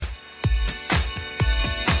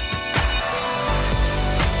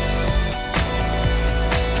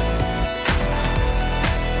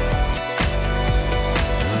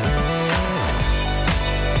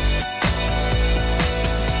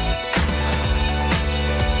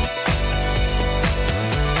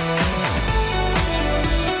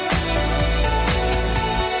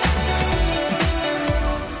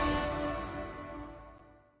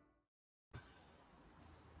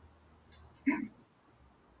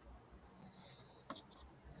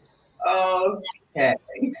Okay.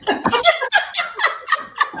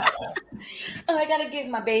 Oh, I gotta give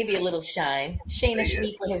my baby a little shine. Shayna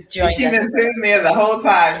Shaniqua has joined us. She's been sitting there the whole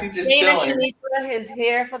time. She's just Shayna chilling. Shaniqua is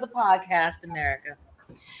here for the podcast, America.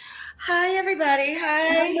 Hi, everybody.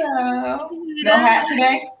 Hi. Hello. No hat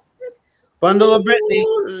today? Bundle of Brittany.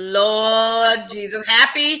 Lord Jesus.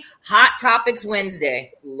 Happy Hot Topics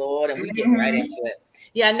Wednesday. Lord, and we getting right into it.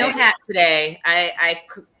 Yeah, no hat today.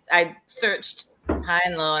 I searched high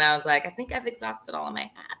and low, and I was like, I think I've exhausted all of my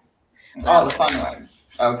hats. All the fun ones.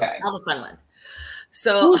 Okay. All the fun ones.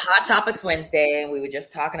 So Hot Topics Wednesday, and we were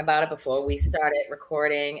just talking about it before we started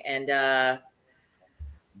recording. And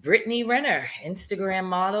Brittany Renner, Instagram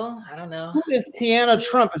model. I don't know. Who is Tiana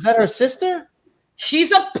Trump? Is that her sister?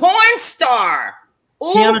 She's a porn star.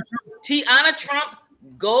 Ooh, Tiana Trump.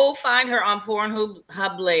 Go find her on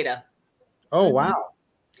Pornhub later. Oh, wow.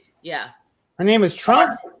 Yeah. Her name is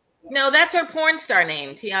Trump? No, that's her porn star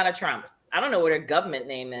name, Tiana Trump. I don't know what her government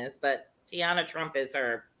name is, but Tiana Trump is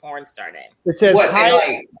her porn star name. It says,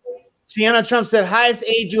 Tiana Trump said, highest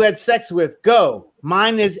age you had sex with, go.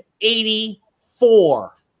 Mine is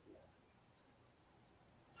 84.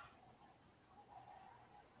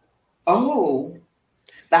 Oh,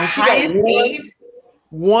 the highest age?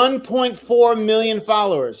 1.4 million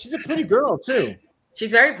followers. She's a pretty girl, too.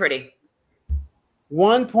 She's very pretty.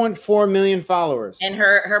 1.4 million followers. And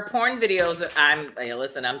her porn videos,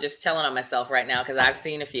 I'm just telling on myself right now because I've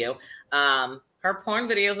seen a few. Her porn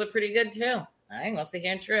videos are pretty good too. I ain't gonna sit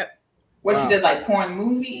here and trip. What she does, like porn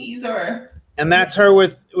movies or? And that's her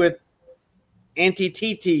with Auntie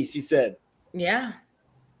TT, she said. Yeah.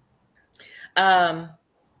 Okay,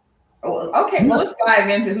 well, let's dive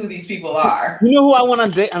into who these people are. You know who I went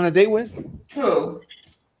on a date with? Who?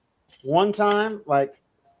 One time, like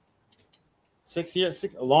 6 years,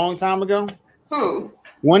 a long time ago. Who?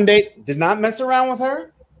 One date, did not mess around with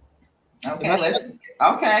her. Okay,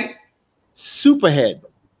 okay. Superhead.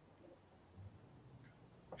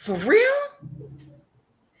 For real?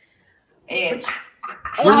 And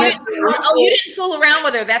you didn't fool around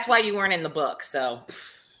with her. That's why you weren't in the book. So,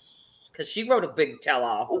 because she wrote a big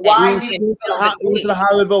tell-all. Why we went to the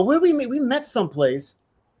Hollywood Bowl? Where we met someplace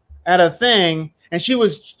at a thing, and she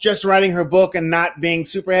was just writing her book and not being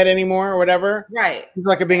Superhead anymore or whatever. Right. She's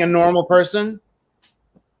like being a normal person.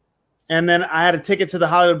 And then I had a ticket to the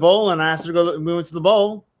Hollywood Bowl, and I asked her to go. We went to the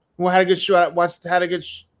bowl. We had a good show. Had a good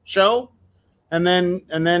show, and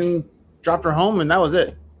then dropped her home, and that was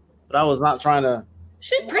it. But I was not trying to.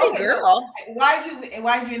 She's a pretty girl. Why'd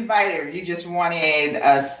you invite her? You just wanted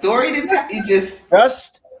a story to tell? You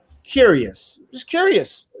just curious. Just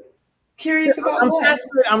curious. Curious about what?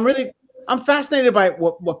 I'm fascinated by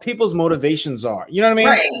what people's motivations are. You know what I mean?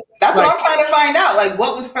 Right. That's what I'm trying to find out. Like,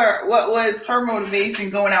 what was her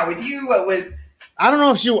motivation going out with you? I don't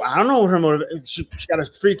know what her motivation. She got a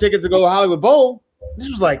free ticket to go to Hollywood Bowl. This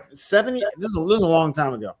was like 7 years. This was a long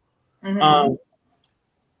time ago. Mm-hmm.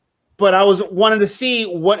 But I wanted to see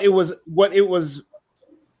what it was.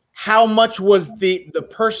 How much was the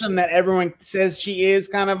person that everyone says she is?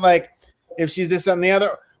 Kind of like if she's this, that, and the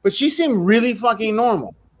other. But she seemed really fucking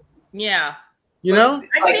normal. Yeah. You know?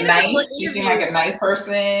 Like nice. She seemed like a nice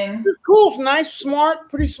person. She's cool, nice, smart,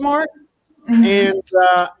 pretty smart. Mm-hmm. And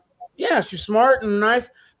yeah, she's smart and nice.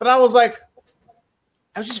 But I was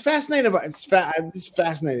just fascinated by it. I'm just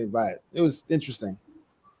fascinated by it. It was interesting.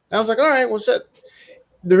 And I was like, all right, well, shit.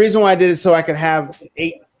 The reason why I did it so I could have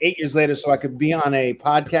 8 years later, so I could be on a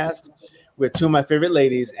podcast with two of my favorite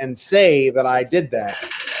ladies and say that I did that.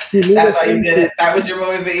 That's why you did it. That was your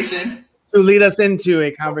motivation. To lead us into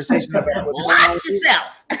a conversation about watch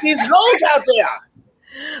yourself. These hoes out there.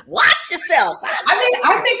 Watch yourself.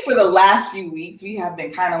 I think for the last few weeks we have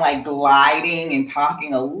been kind of like gliding and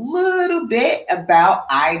talking a little bit about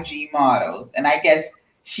IG models, and I guess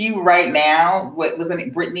she right now, wasn't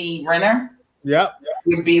it Brittany Renner? Yep.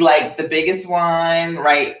 Would be like the biggest one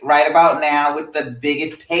right about now with the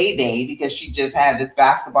biggest payday because she just had this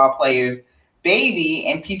basketball player's baby,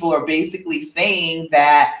 and people are basically saying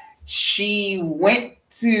that she went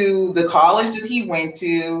to the college that he went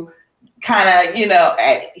to, kind of,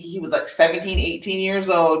 he was like 17, 18 years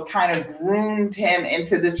old, kind of groomed him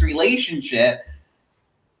into this relationship.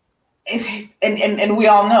 And we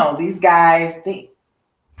all know these guys,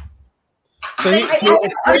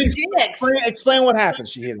 explain what happened,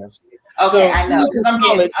 Shahidah. Okay, so, I know, because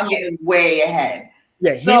I'm getting way ahead.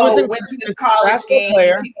 Yeah, so went to this college game,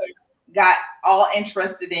 got all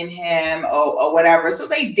interested in him or whatever. So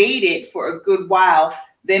they dated for a good while.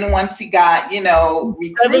 Then once he got,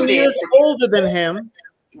 recruited, 7 years older than him,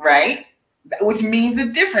 right? Which means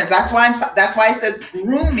a difference. That's why I said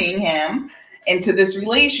grooming him. into this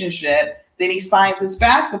relationship. Then he signs his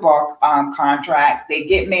basketball contract. They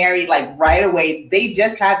get married like right away. They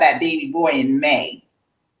just had that baby boy in May.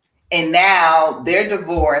 And now they're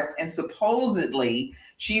divorced, and supposedly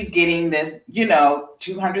she's getting this,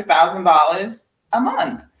 $200,000 a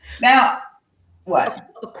month. Now, what?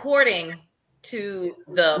 According to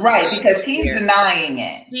the right, because he's denying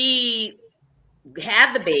it. He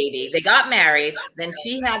had the baby. They got married. Then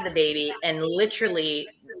she had the baby, and literally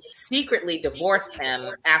secretly divorced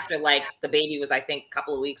him after like the baby was, I think, a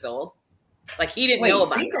couple of weeks old. Like he didn't know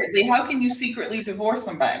about secretly. How can you secretly divorce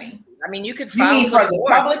somebody? I mean, you could file for the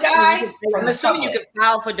public eye. I'm assuming you could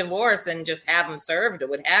file for divorce and just have them served or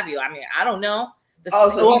what have you. I mean, I don't know.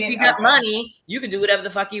 So if you got money, you can do whatever the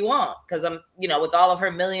fuck you want. Because with all of her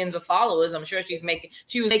millions of followers, I'm sure she was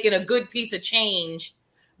making a good piece of change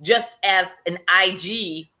just as an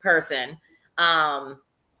IG person. And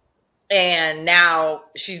now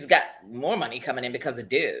she's got more money coming in because of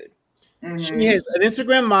dude. Mm-hmm. She is an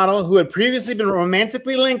Instagram model who had previously been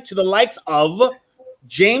romantically linked to the likes of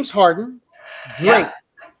James Harden, Drake,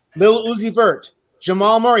 Lil Uzi Vert,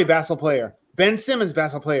 Jamal Murray, basketball player, Ben Simmons,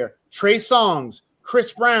 basketball player, Trey Songz,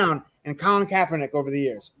 Chris Brown, and Colin Kaepernick over the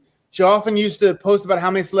years. She often used to post about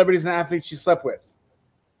how many celebrities and athletes she slept with.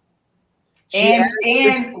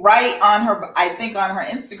 And write on her, I think on her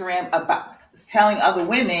Instagram about telling other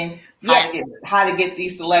women how to get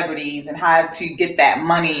these celebrities and how to get that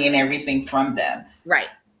money and everything from them. Right.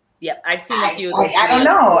 Yep. I've seen a few. I don't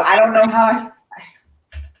know. I don't know how.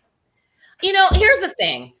 Here's the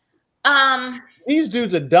thing. These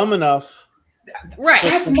dudes are dumb enough. Right.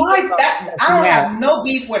 That's I don't have no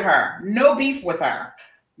beef with her. No beef with her.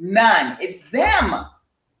 None. It's them.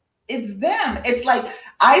 It's them. It's like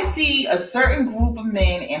I see a certain group of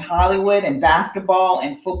men in Hollywood and basketball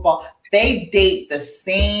and football. They date the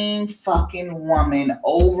same fucking woman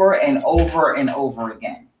over and over and over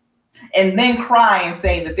again. And then cry and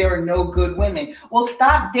say that there are no good women. Well,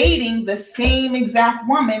 stop dating the same exact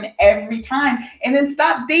woman every time. And then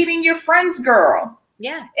stop dating your friend's girl.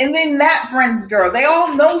 Yeah. And then that friend's girl. They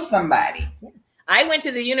all know somebody. I went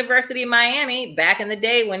to the University of Miami back in the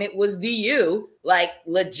day when it was the U, like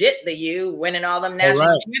legit the U, winning all them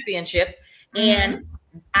national championships. And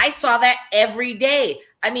I saw that every day.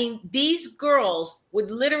 I mean, these girls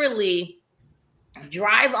would literally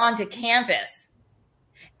drive onto campus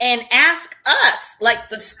and ask us, like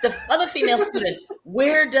the other female students,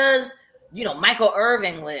 where does, Michael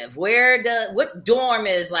Irving live? What dorm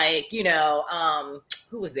is like,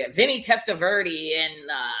 who was there? Vinny Testaverde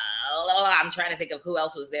and I'm trying to think of who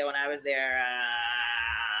else was there when I was there.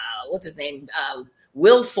 What's his name?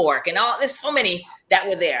 Will Fork and all. There's so many that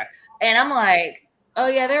were there. And I'm like, oh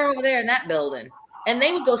yeah, they're over there in that building. And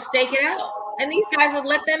they would go stake it out. And these guys would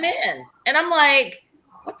let them in. And I'm like,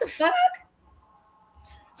 what the fuck?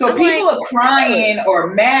 So people are crying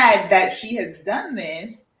or mad that she has done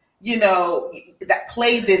this, that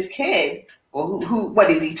played this kid. Well,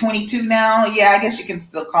 what is he, 22 now? Yeah, I guess you can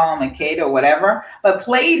still call him a kid or whatever. But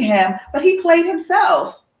played him, but he played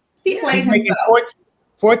himself. He played himself.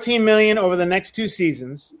 $14 million over the next 2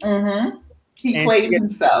 seasons. Mm-hmm. He played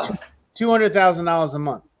himself. $200,000 a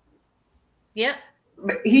month. Yep.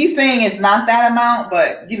 But he's saying it's not that amount,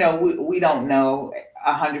 but we don't know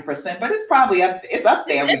 100%. But it's probably up. It's up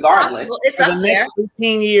there regardless. It's for up the there. Next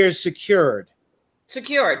 18 years secured.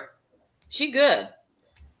 She good.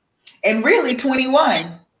 And really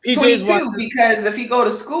 21, 22, because if he go to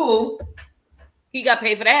school, he got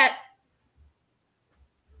paid for that.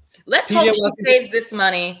 Let's hope she saves this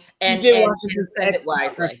money and spends it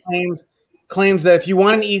wisely. Claims that if you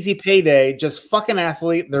want an easy payday, just fuck an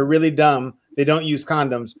athlete. They're really dumb. They don't use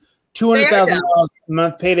condoms. $200,000 a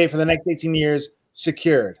month payday for the next 18 years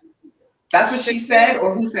secured. That's what she said,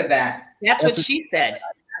 or who said that? That's what she said.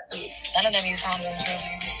 None of them use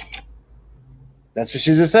condoms. That's what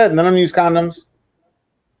she just said. None of them use condoms.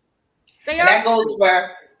 That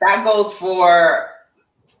goes for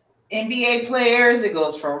NBA players. It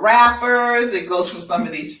goes for rappers. It goes for some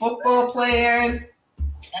of these football players.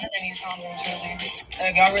 None of them use condoms, really. So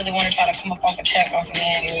if y'all really want to try to come up off a check off of me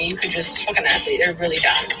anyway, you could just fuck an athlete. They're really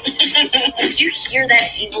dumb. Did you hear that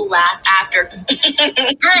evil laugh after?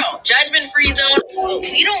 Girl, judgment-free zone.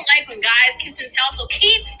 We don't like when guys kiss and tell, so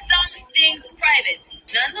keep some things private.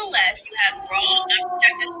 Nonetheless, you have raw,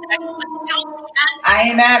 unprotected sex with I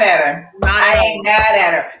ain't mad at her. I ain't mad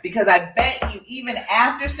at her because I bet you, even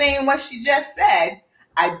after saying what she just said,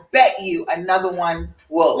 I bet you another one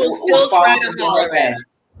will still try to into her bed.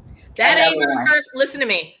 That ain't her first. Listen to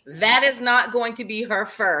me. That is not going to be her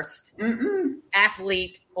first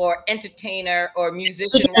athlete or entertainer or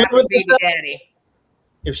musician, rapper, baby daddy.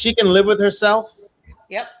 if she can live with herself,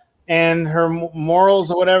 yep, and her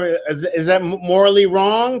morals or whatever, is that morally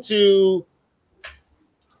wrong to?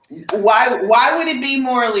 Why would it be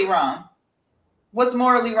morally wrong? What's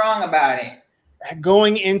morally wrong about it?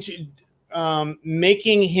 Going into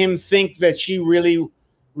making him think that she really,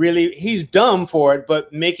 he's dumb for it, but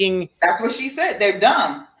that's what she said. They're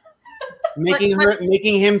dumb.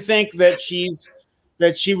 making him think that she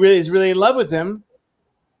really is really in love with him,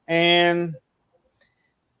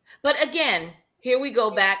 but again, here we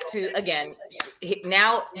go back to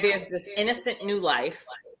now there's this innocent new life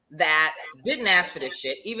that didn't ask for this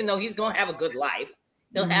shit, even though he's gonna have a good life,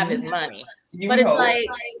 he'll have his money, but it's like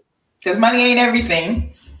because money ain't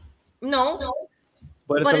everything. No,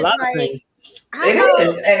 but it's a lot of things. It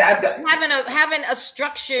is, and having a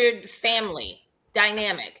structured family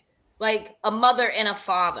dynamic, like a mother and a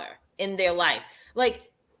father in their life.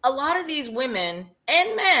 Like a lot of these women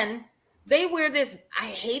and men, they wear this. I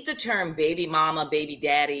hate the term baby mama, baby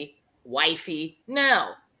daddy, wifey.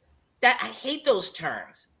 No, I hate those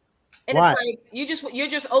terms. And Why? it's like you're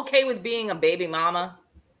just okay with being a baby mama.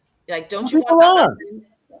 Like, don't you want that husband?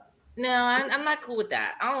 No, I'm not cool with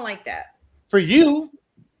that. I don't like that. For you,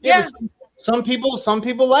 yeah. Some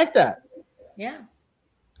people like that. Yeah.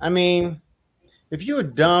 I mean, if you were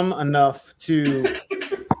dumb enough to,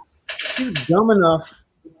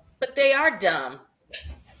 but they are dumb.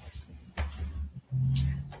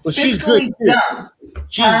 Well, she's good too.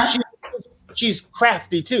 Dumb. She's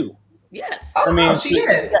crafty too. Yes. I mean, she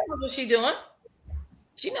is. She knows what she's doing.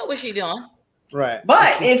 She knows what she's doing. Right.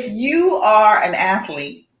 But if you are an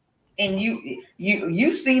athlete and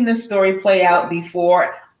you've seen this story play out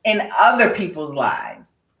before in other people's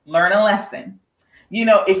lives, learn a lesson. You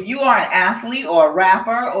know, if you are an athlete or a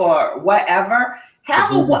rapper or whatever,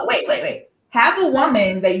 have a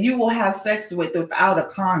woman that you will have sex with without a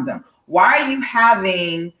condom. Why are you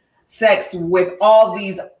having sex with all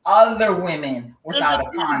these other women without a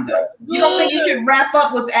condom? You don't think you should wrap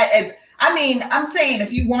up with that? I mean, I'm saying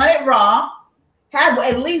if you want it raw, have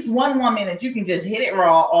at least one woman that you can just hit it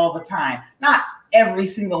raw all the time. Not every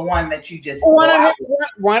single one that you just. Well,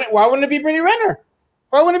 why wouldn't it be Brittany Renner?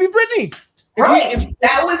 Why wouldn't it be Brittany? Right.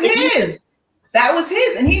 That was his. That was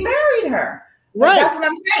his, and he married her. Right. That's what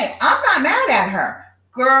I'm saying. I'm not mad at her.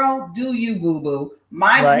 Girl, do you, boo-boo.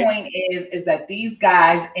 My point is that these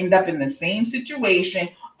guys end up in the same situation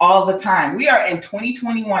all the time. We are in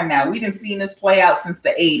 2021 now. We didn't seen this play out since the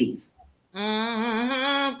 80s.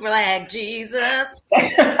 Black Jesus.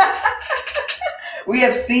 We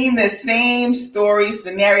have seen the same story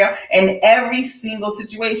scenario in every single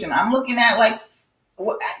situation. I'm looking at like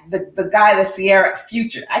the guy, the Sierra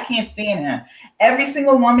Future. I can't stand him. Every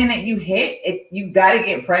single woman that you hit, you got to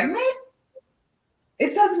get pregnant.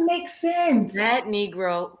 It doesn't make sense. That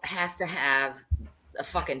Negro has to have a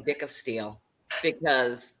fucking dick of steel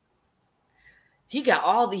because he had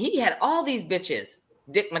all these bitches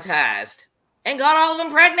dickmatized and got all of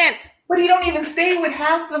them pregnant. But he don't even stay with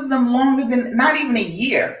half of them longer than not even a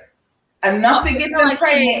year. Enough to get them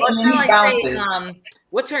pregnant, and then he bounces.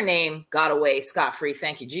 What's her name? Got away scot-free.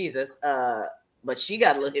 Thank you, Jesus. But she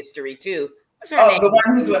got a little history too. What's her name? The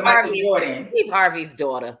one who's with Michael Jordan. Steve Harvey's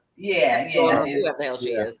daughter. Yeah. Whoever the hell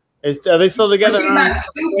she is. Are they still together? But she's not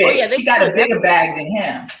stupid. Oh, yeah, she got a bigger bag than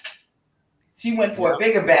him. She went for a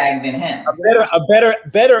bigger bag than him. A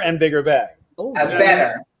better and bigger bag.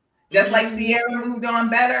 Better. Just like Sierra moved on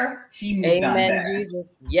better, she moved on better. Amen,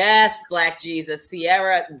 Jesus. Yes, Black Jesus.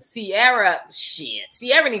 Sierra, shit.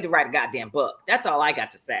 Sierra need to write a goddamn book. That's all I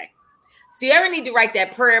got to say. Sierra need to write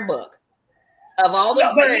that prayer book of all the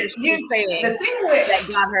prayers she's saying the thing with that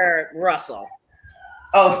got her Russell.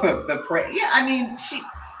 Oh, the prayer. Yeah, I mean,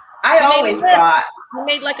 I always thought she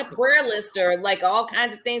made like a prayer list or like all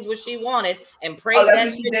kinds of things what she wanted and prayed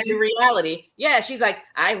that shit into reality. Yeah, she's like,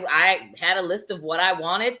 I had a list of what I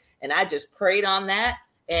wanted and I just prayed on that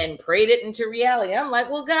and prayed it into reality. I'm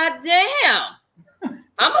like, well, goddamn,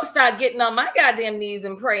 I'm gonna start getting on my goddamn knees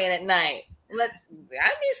and praying at night. I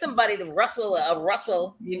need somebody to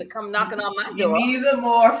Russell to come knocking on my door. You need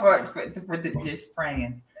more for just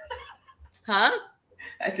praying. Huh?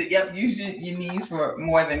 I said, yep, use your knees for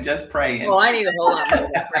more than just praying. Well, I need a whole lot more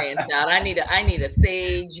than praying, child. I need a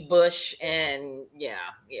sage bush and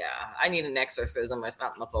I need an exorcism or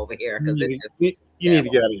something up over here because you need to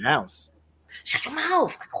get out of your house. Shut your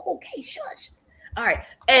mouth. Okay, shush. All right.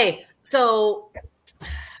 Hey, so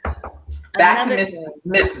back to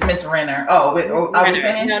Miss Renner. Oh, wait, are we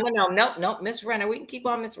finished? No, Miss Renner. We can keep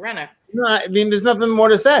on Miss Renner. No, I mean, there's nothing more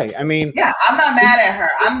to say. I mean, yeah, I'm not mad at her.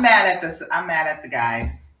 I'm mad at the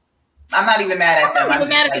guys. I'm not even mad at them. I'm not even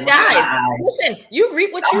mad at the guys. Listen, you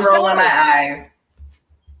read what you sow. I'm rolling my eyes.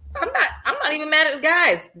 I'm not even mad at the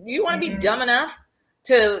guys. You want to be dumb enough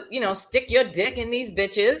to, stick your dick in these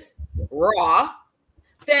bitches raw,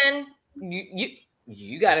 then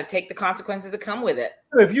you got to take the consequences that come with it.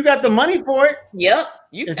 If you got the money for it. Yep.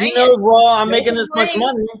 If he knows, well, I'm making this much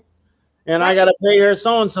money and I got to pay her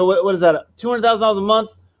so and so. What is that? $200,000 a month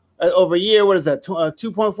over a year? What is that?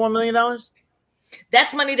 $2.4 million?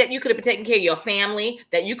 That's money that you could have been taking care of your family,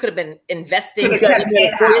 that you could have been investing in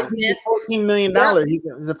 $14 million.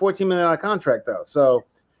 It's a $14 million contract, though.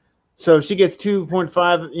 So she gets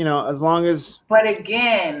 2.5, as long as. But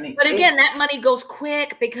again, that money goes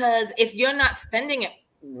quick because if you're not spending it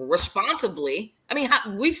responsibly, I mean,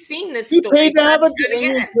 we've seen this. He paid to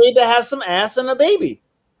have some ass and a baby.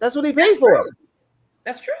 That's what he paid for.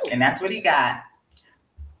 That's true. And that's what he got.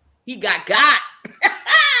 He got.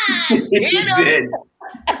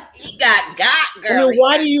 He got, girl. I mean,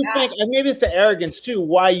 why do you think, and maybe it's the arrogance too,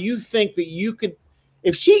 why you think that you could,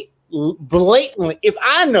 if she blatantly, if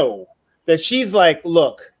I know that she's like,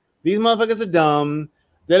 look, these motherfuckers are dumb,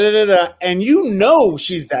 and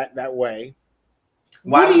she's that way.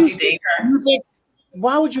 Why would you date her?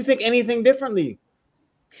 Why would you think anything differently?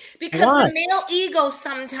 Because the male ego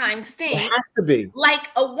sometimes thinks, it has to be like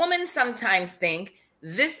a woman sometimes think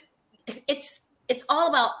this. It's all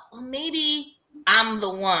about, well, maybe I'm the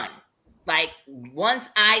one. Like once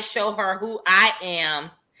I show her who I am,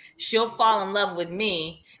 she'll fall in love with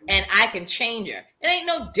me, and I can change her. It ain't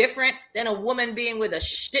no different than a woman being with a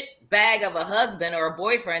shit bag of a husband or a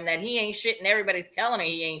boyfriend that he ain't shit, and everybody's telling her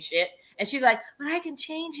he ain't shit. And she's like, but I can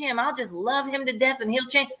change him. I'll just love him to death and he'll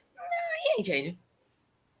change. No, he ain't changing.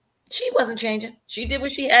 She wasn't changing. She did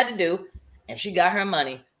what she had to do and she got her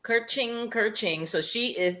money. Kerching, kerching. So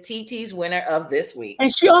she is TT's winner of this week.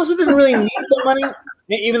 And she also didn't really need the money.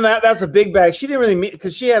 Even that's a big bag. She didn't really need,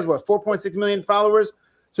 because she has 4.6 million followers.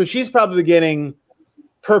 So she's probably getting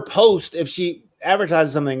per post, if she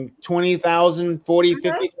advertises something, $20,000,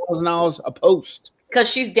 $40,000, $50,000 a post. Because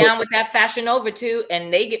she's down with that Fashion Nova too,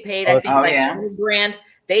 and they get paid, I think, $20 grand.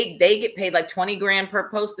 They get paid like $20 grand per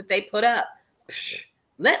post that they put up. Psh,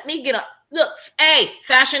 let me get up. Look, hey,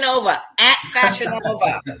 Fashion Nova at Fashion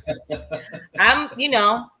Nova.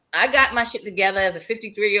 I got my shit together as a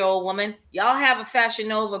 53-year-old woman. Y'all have a Fashion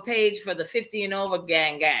Nova page for the 50 and over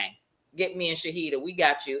gang. Get me and Shahidah. We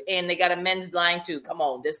got you. And they got a men's line too. Come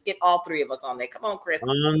on, just get all three of us on there. Come on, Chris.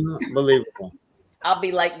 Unbelievable. I'll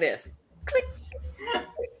be like this. Click.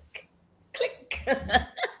 Click.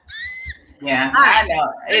 Yeah, I know.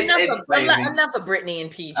 Enough of Brittany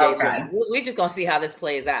and PJ. Okay. We're just gonna see how this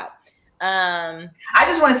plays out. I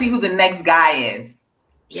just want to see who the next guy is.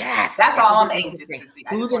 Yes, that's all I'm anxious to see.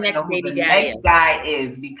 Who the next baby guy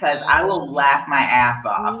is, because I will laugh my ass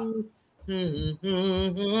off. Brittany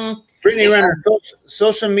Renner,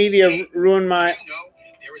 social media ruined my.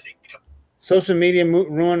 Social media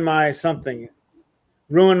ruined my something.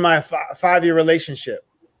 Ruined my 5-year relationship.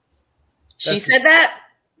 She said that?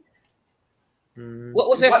 What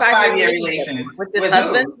was her 5-year relationship with this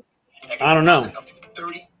husband? Who? I don't know.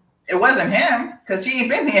 It wasn't him, because she ain't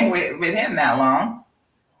been here with him that long.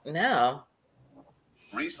 No.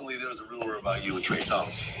 Recently, there was a rumor about you and Trey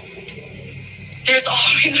Songz. There's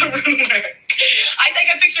always a rumor. I take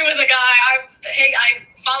a picture with a guy. I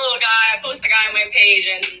follow a guy. I post a guy on my page,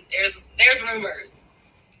 and there's rumors.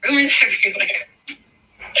 Rumors everywhere.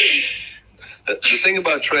 The thing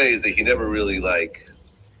about Trey is that he never really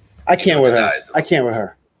I can't with her. I can't with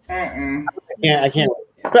her. I can't.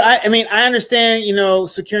 But I mean, I understand,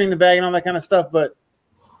 securing the bag and all that kind of stuff, but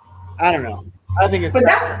I don't know. I think it's. But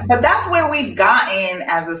that's where we've gotten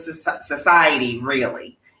as a society.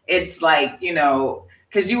 Really, it's like,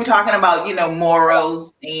 because you were talking about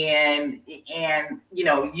morals and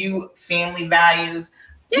you family values.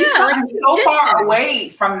 We've gotten so far away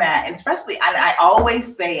from that, and especially I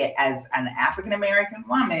always say it as an African American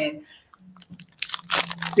woman.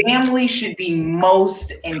 Family should be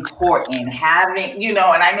most important. Having, and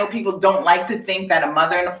I know people don't like to think that a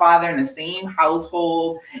mother and a father in the same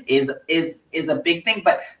household is a big thing,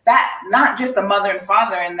 but that not just the mother and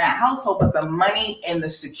father in that household, but the money and the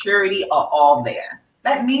security are all there.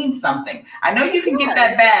 That means something. I know you can get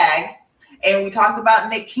that bag. And we talked about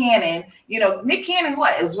Nick Cannon. Nick Cannon,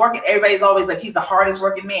 is working. Everybody's always like, he's the hardest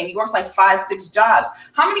working man. He works like 5-6 jobs.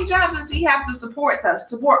 How many jobs does he have to support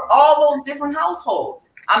all those different households?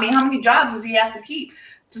 I mean, how many jobs does he have to keep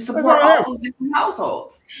to support all those different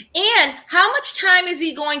households? And how much time is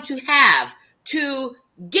he going to have to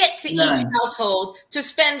get to each household to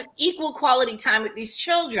spend equal quality time with these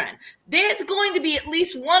children? There's going to be at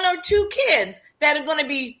least 1 or 2 kids that are going to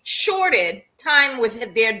be shorted time with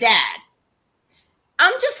their dad.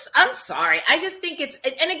 I'm sorry. I just think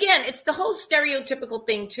and again, it's the whole stereotypical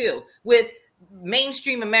thing too with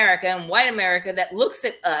mainstream America and white America that looks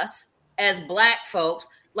at us as Black folks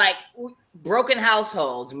like broken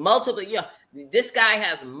households, multiple, this guy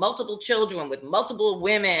has multiple children with multiple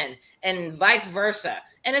women and vice versa.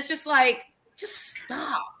 And it's just like, just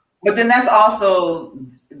stop. But then that's also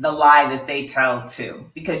the lie that they tell too,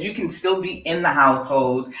 because you can still be in the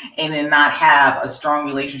household and then not have a strong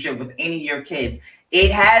relationship with any of your kids.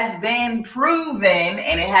 It has been proven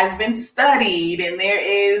and it has been studied, and there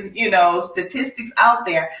is, statistics out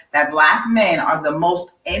there that Black men are the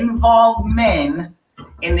most involved men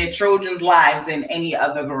in their children's lives than any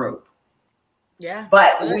other group. Yeah.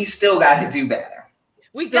 But we still got to do better.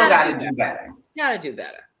 We still got to do better. Got to do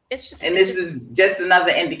better. This is just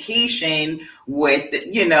another indication with,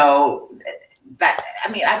 that,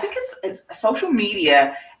 I think it's social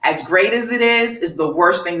media, as great as it is the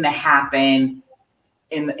worst thing to happen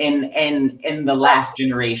in the last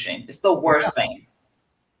generation. It's the worst thing.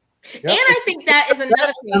 Yep. And I think that is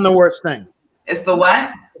another thing. And the worst thing. It's the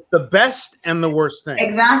what? The best and the worst thing.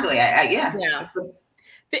 Exactly. Yeah.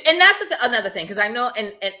 And that's another thing, because I know,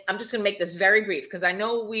 and I'm just going to make this very brief, because I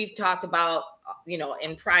know we've talked about,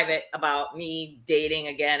 in private about me dating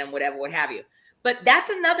again and whatever, what have you. But that's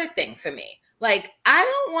another thing for me. Like, I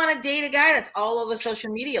don't want to date a guy that's all over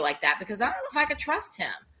social media like that, because I don't know if I could trust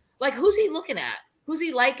him. Like, who's he looking at? Who's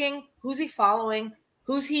he liking? Who's he following?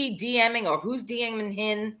 Who's he DMing, or who's DMing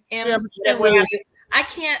him? Yeah, I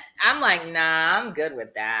can't. I'm like, nah, I'm good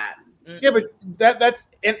with that. Yeah, but that's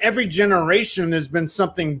in every generation. There's been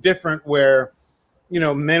something different where,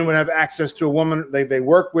 men would have access to a woman they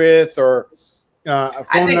work with, or a phone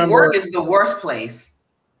I think number. work is the worst place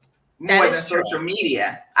more than social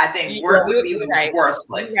media. I think work would be the worst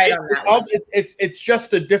place. Right on that one. It's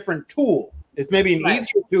just a different tool. It's maybe an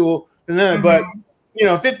easier tool than that, but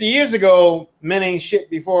 50 years ago, men ain't shit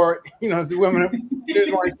before, the women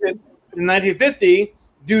dudes weren't shit in 1950,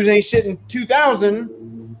 dudes ain't shit in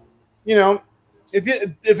 2000.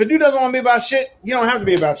 If a dude doesn't want to be about shit, you don't have to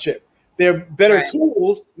be about shit. There are better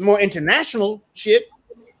tools, more international shit.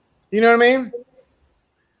 You know what I mean?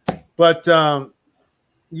 But I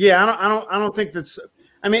don't think that's.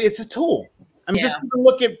 It's a tool. Just going to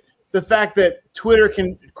look at the fact that Twitter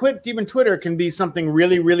can be something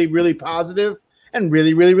really, really, really positive and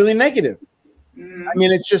really, really, really negative.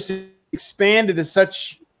 It's just expanded to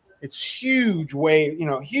such it's huge way,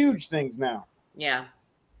 huge things now. Yeah.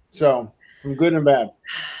 So from good and bad.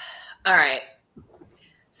 All right.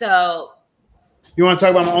 So you want to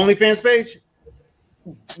talk about my OnlyFans page?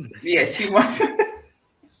 Yes, he wants.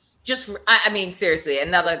 Seriously,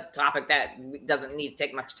 another topic that doesn't need to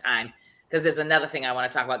take much time, because there's another thing I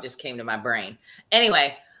want to talk about just came to my brain.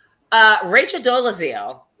 Anyway, Rachel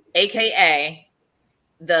Dolezal, aka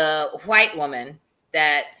the white woman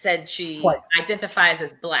that said she identifies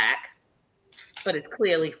as Black, but is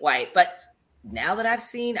clearly white. But now that I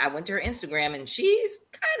went to her Instagram, and she's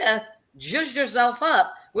kind of judged herself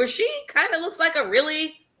up where she kind of looks like a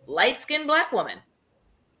really light-skinned Black woman.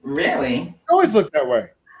 Really? Always looked that way.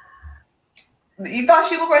 You thought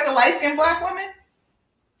she looked like a light-skinned Black woman?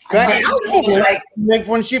 Like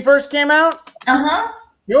when she first came out? Uh-huh.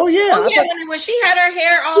 Oh yeah. When she had her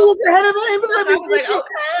hair all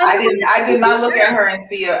I did not look at her and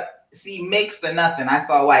see mixed or nothing. I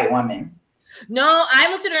saw a white woman. No, I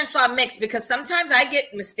looked at her and saw mixed, because sometimes I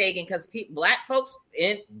get mistaken, because black folks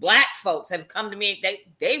have come to me.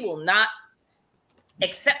 They will not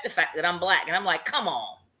accept the fact that I'm Black, and I'm like, come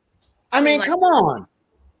on. Come on.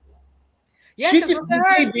 Yeah, look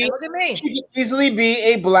at me. She could easily be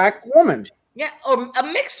a Black woman. Yeah, or a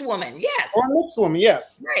mixed woman, yes. Or a mixed woman,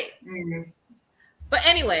 yes. Right. Mm-hmm. But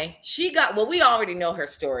anyway, we already know her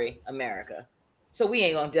story, America. So we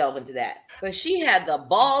ain't gonna delve into that. But she had the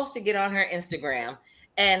balls to get on her Instagram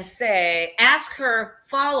and ask her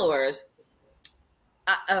followers,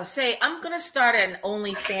 I'm gonna start an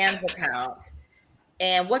OnlyFans account.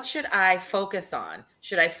 And what should I focus on?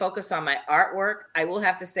 Should I focus on my artwork? I will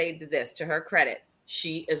have to say this, to her credit.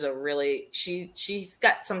 She is she's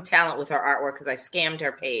got some talent with her artwork, because I scammed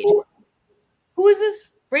her page. Who is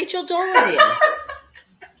this? Rachel Dolezal.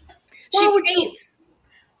 She paints.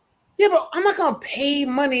 Yeah, but I'm not gonna pay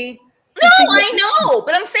money. No, I know,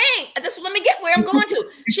 but I'm saying, let me get where I'm going to.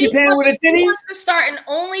 She wants to start an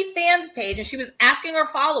OnlyFans page, and she was asking her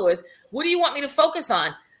followers, "What do you want me to focus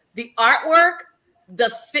on? The artwork, the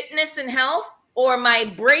fitness and health, or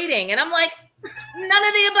my braiding?" And I'm like, none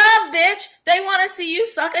of the above, bitch. They want to see you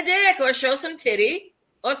suck a dick or show some titty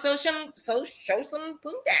or show some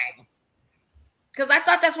poontang. Because I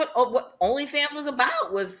thought that's what OnlyFans was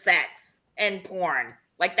about, was sex and porn.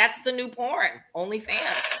 Like that's the new porn.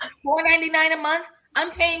 OnlyFans. $4.99 a month.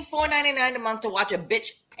 I'm paying $4.99 a month to watch a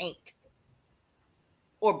bitch paint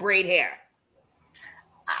or braid hair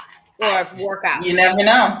or work out. You never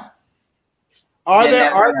know.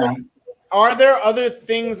 Are there other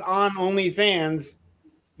things on OnlyFans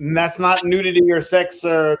that's not nudity or sex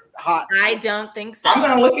or hot? I don't think so. I'm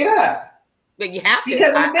gonna look it up. But you have to.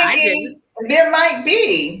 Because I'm thinking there might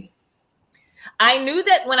be. I knew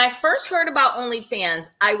that when I first heard about OnlyFans,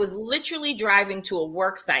 I was literally driving to a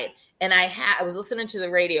work site and I was listening to the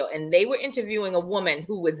radio and they were interviewing a woman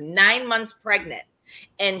who was 9 months pregnant.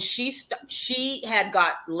 And she had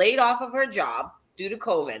got laid off of her job due to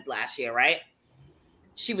COVID last year, right?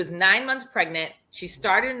 She was 9 months pregnant. She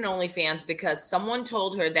started an OnlyFans because someone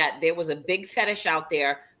told her that there was a big fetish out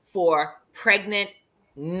there for pregnant,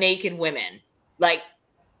 naked women, like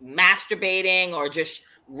masturbating or just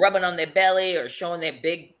rubbing on their belly or showing their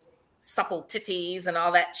big supple titties and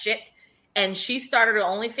all that shit. And she started her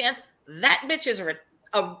OnlyFans. That bitch is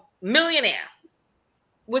a millionaire.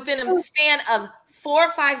 Within a span of 4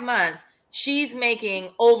 or 5 months, she's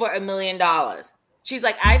making over $1 million. She's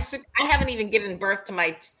like, I haven't even given birth to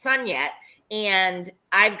my son yet, and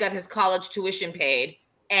I've got his college tuition paid,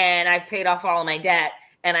 and I've paid off all of my debt,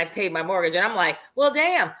 and I've paid my mortgage. And I'm like, well,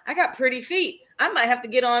 damn, I got pretty feet. I might have to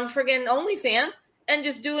get on friggin' OnlyFans and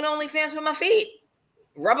just do an OnlyFans for my feet.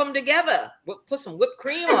 Rub them together. Put some whipped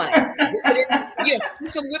cream on it.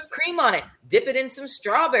 Put some whipped cream on it. Dip it in some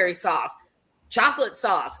strawberry sauce, chocolate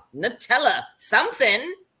sauce, Nutella,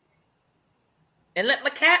 something. And let my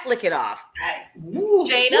cat lick it off.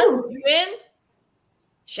 Shayna, you in?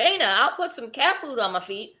 Shayna, I'll put some cat food on my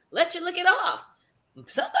feet. Let you lick it off.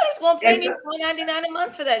 Somebody's going to pay me $4.99 a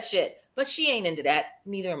month for that shit. But she ain't into that.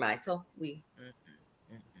 Neither am I. So we...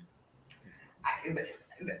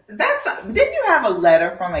 Didn't you have a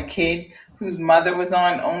letter from a kid whose mother was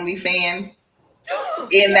on OnlyFans?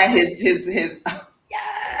 In that his yes.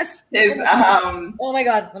 His oh my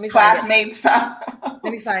God. Let me classmates found.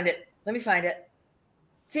 Let me find it.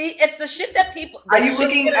 See, it's the shit that people. Are you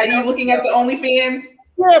looking at the OnlyFans?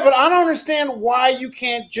 Yeah, but I don't understand why you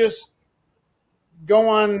can't just go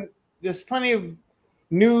on. There's plenty of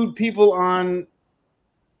nude people on.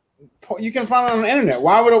 You can find it on the internet.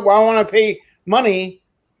 Why I want to pay money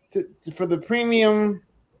for the premium?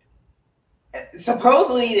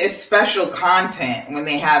 Supposedly, it's special content when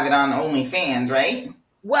they have it on OnlyFans, right?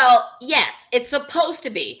 Well, yes, it's supposed to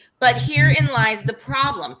be, but herein lies the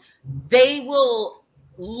problem. They will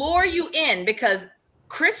lure you in because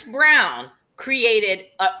Chris Brown created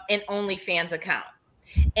an OnlyFans account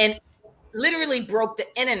and literally broke the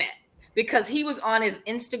internet because he was on his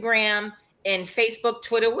Instagram and Facebook,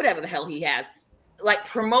 Twitter, whatever the hell he has, like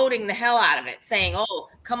promoting the hell out of it, saying, oh,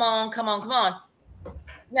 come on.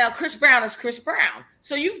 Now, Chris Brown is Chris Brown.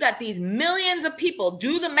 So you've got these millions of people,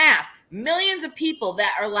 do the math, millions of people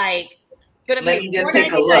that are like, going to pay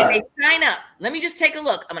 $4.99. They sign up. Let me just take a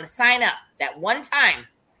look. I'm going to sign up. That one time,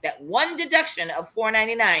 that one deduction of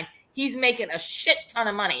 $4.99, he's making a shit ton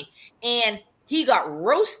of money. And he got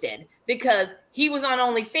roasted because he was on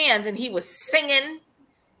OnlyFans and he was singing.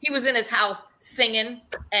 He was in his house singing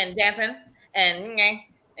and dancing and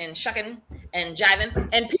shucking and jiving.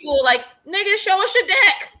 And people were like, nigga, show us your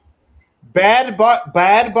dick. Bad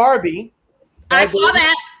Barbie. I saw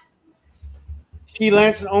that. She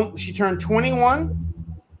turned 21.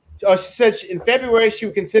 She said in February she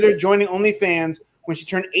would consider joining OnlyFans when she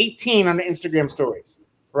turned 18 on the Instagram stories,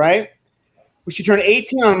 right? When she turned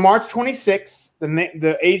 18 on March 26th,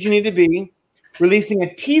 the age you need to be, releasing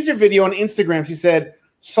a teaser video on Instagram. She said,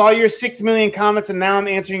 saw your 6 million comments and now I'm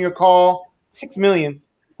answering your call. 6 million.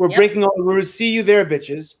 We're breaking all the rules. See you there,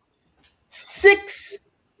 bitches. 6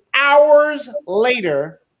 hours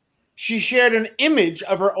later, she shared an image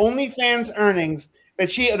of her OnlyFans earnings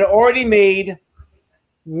that she had already made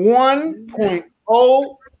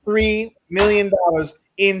 $1.03 million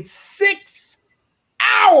in 6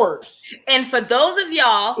 hours. And for those of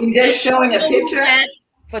y'all, just showing a picture.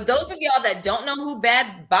 For those of y'all that don't know who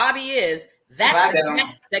Bad Bobby is, that's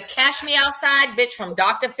the Cash Me Outside bitch from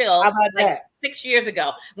Dr. Phil, like 6 years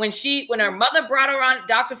ago. When her mother brought her on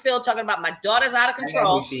Dr. Phil talking about my daughter's out of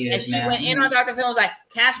control, and she went in on Dr. Phil and was like,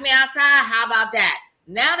 Cash Me Outside, how about that?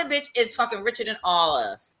 Now the bitch is fucking richer than all of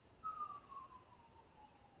us.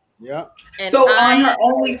 Yeah. And so on her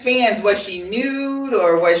OnlyFans, was she nude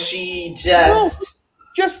or was she just?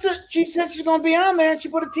 She said she's gonna be on there. She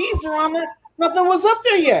put a teaser on there. Nothing was up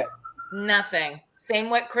there yet. Nothing. Same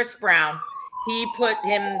with Chris Brown. He put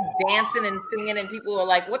him dancing and singing, and people were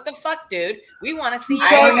like, "What the fuck, dude? We want to see you."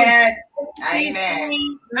 I ain't mad.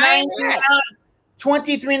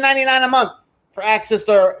 $23.99 a month for access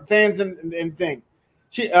to her fans and thing.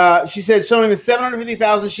 She said showing the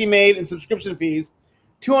 $750,000 she made in subscription fees,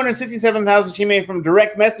 $267,000 she made from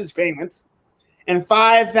direct message payments, and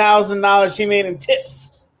 $5,000 she made in tips.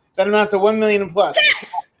 That amounts to $1 million plus.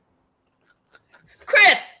 Tips.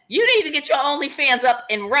 Chris, you need to get your OnlyFans up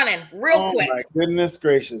and running real quick. Oh my goodness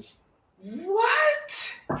gracious!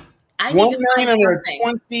 What? I need to find under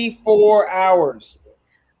something. 24 hours.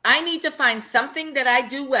 I need to find something that I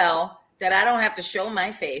do well that I don't have to show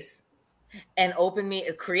my face, and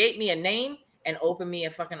create me a name and open me a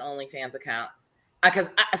fucking OnlyFans account. Because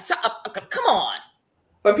come on.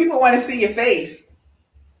 But people want to see your face.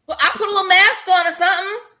 Well, I put a little mask on or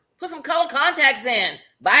something. Put some color contacts in.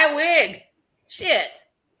 Buy a wig. Shit.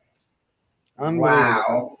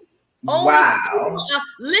 Wow. Wow.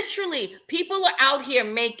 Literally, people are out here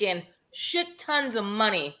making shit tons of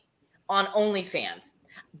money on OnlyFans.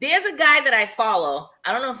 There's a guy that I follow.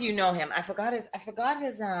 I don't know if you know him. I forgot his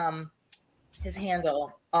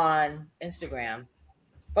handle on Instagram.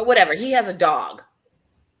 But whatever. He has a dog.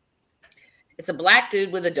 It's a black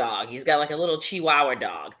dude with a dog. He's got like a little Chihuahua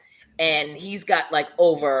dog. And he's got like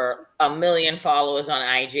over 1 million followers on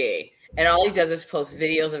IG. And all he does is post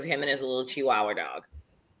videos of him and his little Chihuahua dog.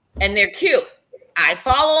 And they're cute. I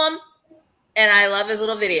follow him and I love his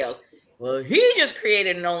little videos. Well, he just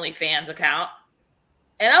created an OnlyFans account.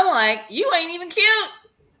 And I'm like, you ain't even cute.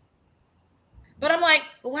 But I'm like,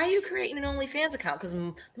 well, why are you creating an OnlyFans account? Because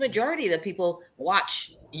the majority of the people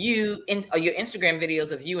watch you in your Instagram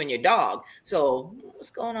videos of you and your dog. So what's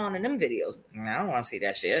going on in them videos? I don't want to see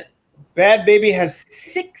that shit. Bad Baby has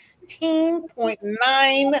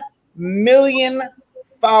 16.9 million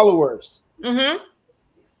followers. Mm-hmm.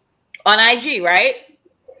 On IG, right?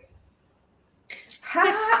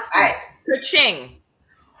 Ka-ching.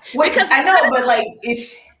 Because I know, but like,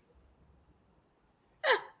 it's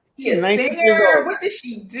she's a singer. What did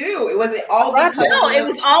she do? It was all because it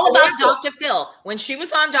was all about Dr. Phil. When she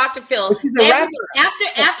was on Dr. Phil,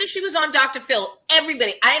 after she was on Dr. Phil,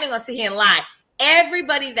 everybody, I ain't gonna sit here and lie.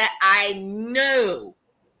 Everybody that I knew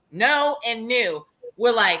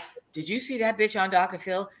were like, did you see that bitch on Dr.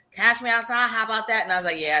 Phil? Cash Me Outside, how about that? And I was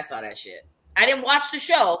like, yeah, I saw that shit. I didn't watch the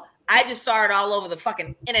show. I just saw it all over the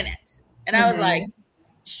fucking internet. And I was like,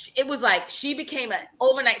 it was like she became an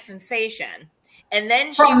overnight sensation. And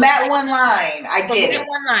then from that one line, I get it. From that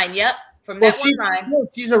one line, yep. From that one line. No,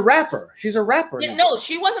 she's a rapper. She's a rapper. Yeah, no,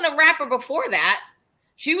 she wasn't a rapper before that.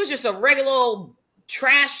 She was just a regular old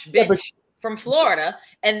trash bitch from Florida.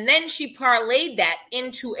 And then she parlayed that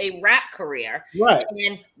into a rap career. Right.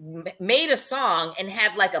 And made a song and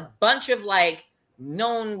had like a bunch of like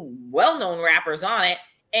well-known rappers on it.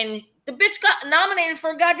 And the bitch got nominated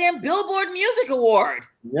for a goddamn Billboard Music Award.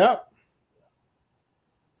 Yep.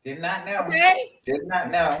 Did not know. Okay. Did not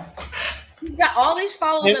know. You got all these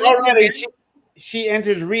followers. And already she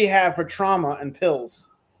enters rehab for trauma and pills.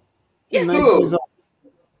 Yeah. Who?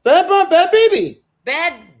 Bad Baby.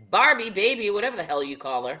 Bad Barbie Baby, whatever the hell you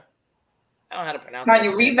call her. I don't know how to pronounce it. Can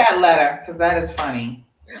you read that letter? Because that is funny.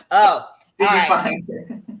 Oh. Did you find it?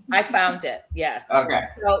 I found it. Yes. Okay.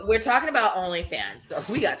 So we're talking about OnlyFans. So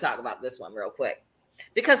we got to talk about this one real quick.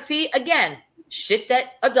 Because see, again, shit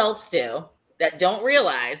that adults do that don't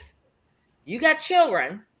realize you got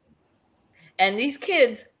children and these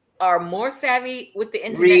kids are more savvy with the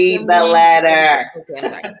internet. Read the letter. Okay, I'm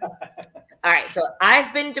sorry. All right. So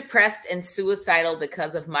I've been depressed and suicidal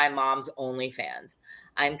because of my mom's OnlyFans.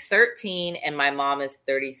 I'm 13 and my mom is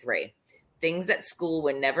 33. Things at school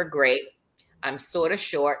were never great. I'm sort of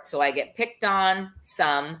short, so I get picked on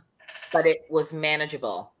some, but it was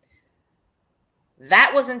manageable.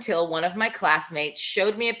 That was until one of my classmates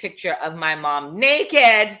showed me a picture of my mom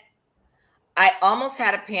naked. I almost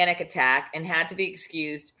had a panic attack and had to be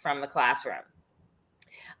excused from the classroom.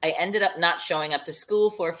 I ended up not showing up to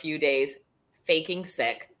school for a few days, faking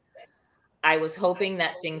sick. I was hoping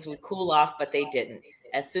that things would cool off, but they didn't.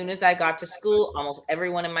 As soon as I got to school, almost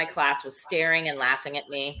everyone in my class was staring and laughing at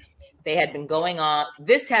me. This has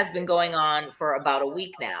been going on for about a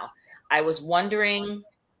week now. I was wondering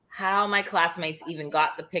how my classmates even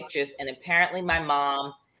got the pictures, and apparently my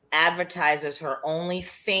mom advertises her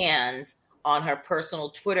OnlyFans on her personal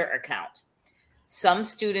Twitter account. Some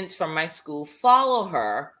students from my school follow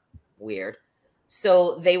her, weird,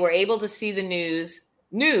 so they were able to see the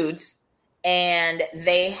nudes, and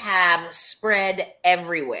they have spread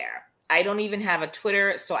everywhere. I don't even have a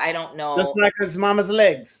Twitter, so I don't know. Just like his mama's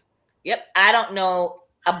legs. Yep, I don't know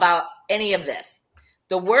about any of this.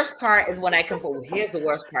 The worst part is when here's the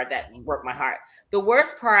worst part that broke my heart. The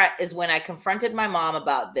worst part is when I confronted my mom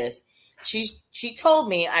about this. She told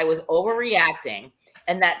me I was overreacting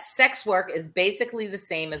and that sex work is basically the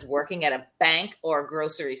same as working at a bank or a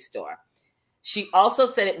grocery store. She also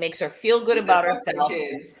said it makes her feel good about herself.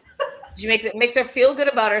 It makes her feel good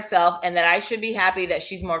about herself and that I should be happy that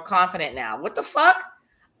she's more confident now. What the fuck?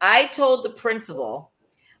 I told the principal,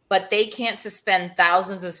 but they can't suspend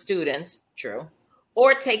thousands of students, true,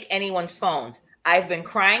 or take anyone's phones. I've been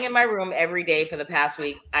crying in my room every day for the past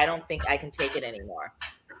week. I don't think I can take it anymore.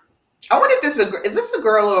 I wonder if is this a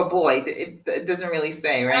girl or a boy? It doesn't really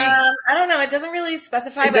say, right? I don't know. It doesn't really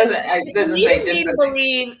specify.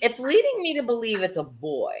 It's leading me to believe it's a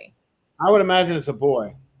boy. I would imagine it's a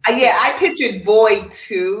boy. Yeah, I pictured boy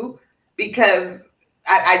too because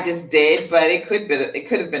I just did, but it could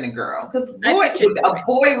have been a girl. Because a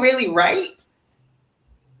boy really write?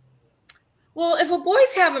 Well, if a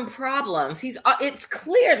boy's having problems, it's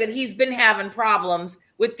clear that he's been having problems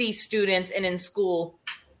with these students and in school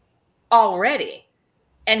already,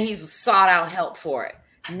 and he's sought out help for it.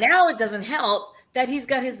 Now it doesn't help that he's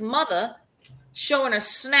got his mother showing her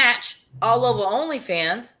snatch all over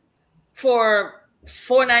OnlyFans for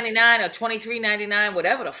 $4.99 or $23.99,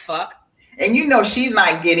 whatever the fuck. And she's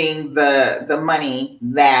not getting the money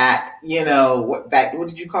that what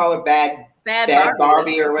did you call her, bad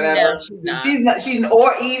Barbie or whatever. No, she's not. She's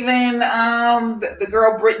or even the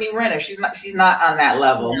girl Brittany Renner. She's not on that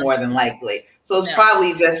level, more than likely. So it's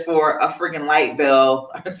probably just for a freaking light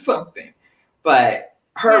bill or something. But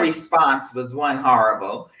her response was, one,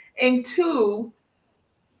 horrible, and two,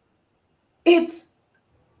 it's,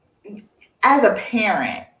 as a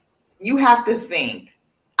parent, you have to think.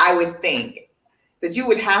 I would think that you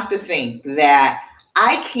would have to think that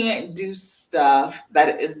I can't do stuff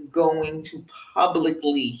that is going to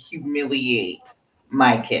publicly humiliate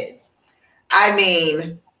my kids. I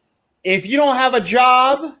mean, if you don't have a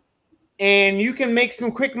job and you can make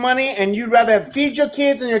some quick money and you'd rather feed your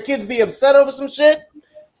kids and your kids be upset over some shit.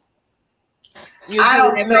 I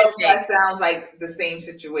don't know if that sounds like the same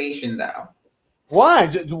situation though. Why?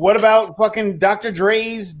 What about fucking Dr.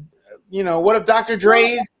 Dre's, what if Dr.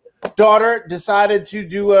 Dre's daughter decided to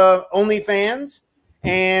do OnlyFans?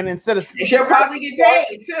 And instead of she'll probably get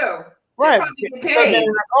paid too. Right. Get paid. In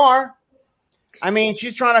her car. I mean,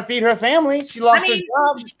 she's trying to feed her family. She lost her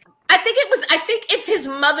job. I think if his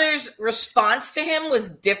mother's response to him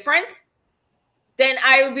was different, then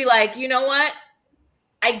I would be like, you know what?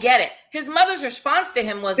 I get it. His mother's response to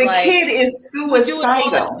him was the kid is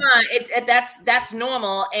suicidal. That's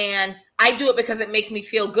normal, and I do it because it makes me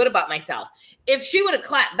feel good about myself. If she would have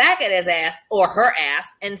clapped back at his ass or her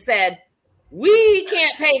ass and said, we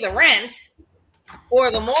can't pay the rent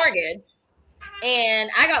or the mortgage,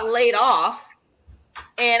 and I got laid off,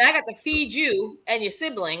 and I got to feed you and your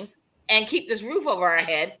siblings and keep this roof over our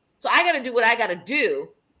head, so I got to do what I got to do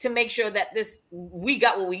to make sure that we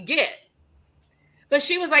got what we get. But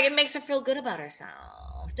she was like, it makes her feel good about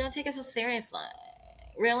herself. Don't take it so seriously.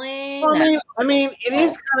 Really? I mean, it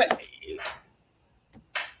is kind of.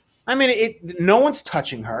 No one's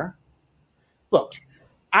touching her. Look.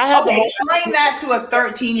 Explain that to a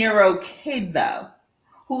 13-year-old kid though,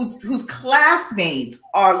 whose classmates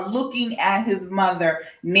are looking at his mother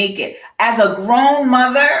naked. As a grown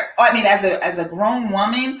mother, as a grown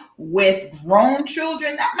woman with grown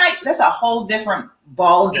children, that's a whole different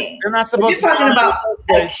ballgame. They're not supposed. You're talking about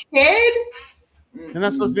a kid. They're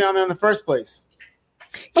not supposed to be on there in the first place.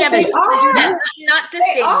 Yeah, but they are not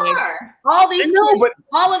distinguished.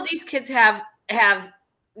 All of these kids have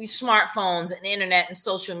smartphones and internet and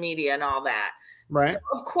social media and all that. Right. So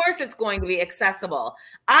of course it's going to be accessible.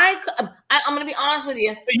 I'm going to be honest with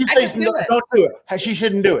you. Don't do it. She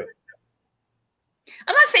shouldn't do it.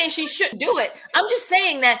 I'm not saying she shouldn't do it. I'm just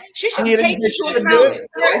saying that she should take into account.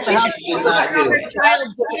 She should not do it.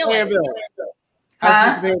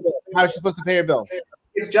 How is she supposed to pay her bills?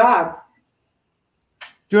 Your job.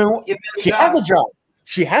 Has a job.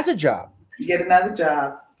 She has a job. Get another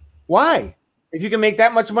job. Why? If you can make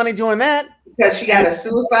that much money doing that. Because she got a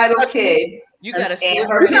suicidal kid. You got a and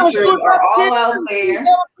her pictures are all out there.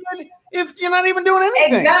 If you're not even doing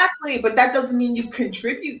anything. Exactly, but that doesn't mean you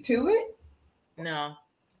contribute to it. No.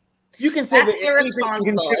 You can say that's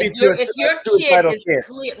irresponsible.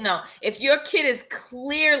 If your kid is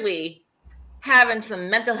clearly having some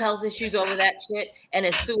mental health issues over that shit and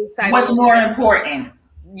is suicidal. What's more important?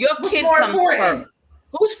 Your kid comes first.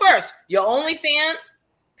 Who's first? Your OnlyFans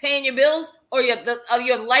paying your bills or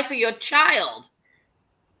your life of your child?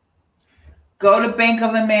 Go to Bank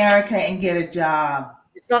of America and get a job.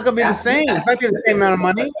 It's not going to be the same. It's not going to be the same amount of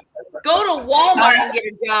money. Go to Walmart and get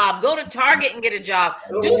a job. Go to Target and get a job.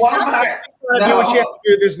 Do something. Do what she has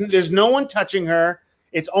to do. There's no one touching her.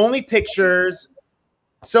 It's only pictures.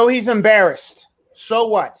 So he's embarrassed. So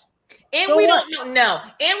what? And so we what? don't know. No.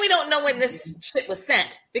 And we don't know when this shit was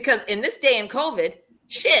sent. Because in this day in COVID,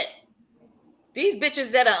 shit, these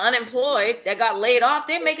bitches that are unemployed, that got laid off,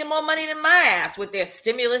 they're making more money than my ass with their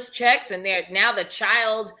stimulus checks and their now the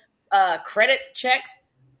child credit checks.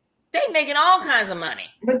 They making all kinds of money.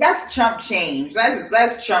 But that's chump change.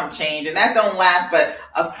 That's chump change, and that don't last but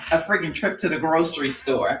a freaking trip to the grocery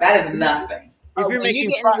store. That is nothing. If you're When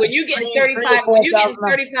making you getting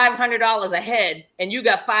 $3,500 a head, and you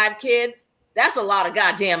got 5 kids, that's a lot of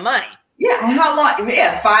goddamn money. Yeah, and how long?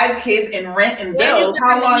 Yeah, 5 kids and rent and bills.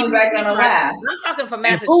 How long is that going to last? I'm talking for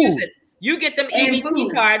Massachusetts. You get them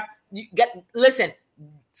EBT cards. Listen,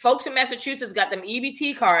 folks in Massachusetts got them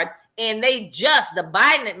EBT cards. And the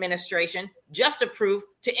Biden administration just approved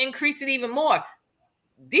to increase it even more.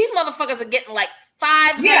 These motherfuckers are getting like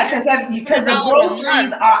 $500. Yeah, because the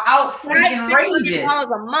groceries are out freaking ranges.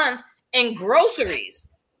 $600 a month in groceries,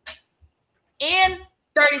 and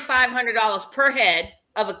 $3,500 per head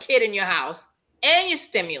of a kid in your house, and your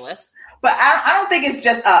stimulus. But I don't think it's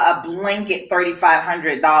just a blanket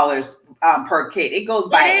 $3,500 per kid. It goes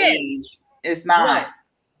by age. It's not. Right.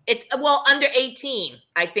 It's under 18.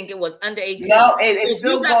 I think it was under 18. No, it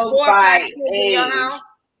still goes by age.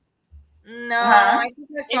 No, I think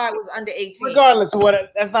I saw it was under 18. Regardless of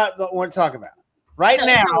what, that's not what we're talking about. Right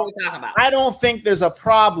now, I don't think there's a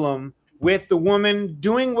problem with the woman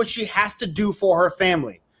doing what she has to do for her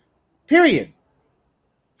family. Period.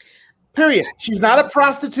 She's not a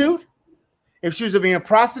prostitute. If she was being a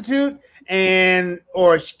prostitute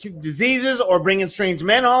or diseases or bringing strange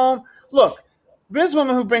men home, look. This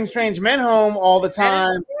woman who brings strange men home all the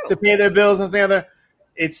time to pay their bills and the other,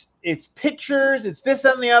 it's pictures, it's this,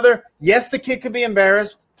 that, and the other. Yes, the kid could be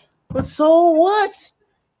embarrassed, but so what?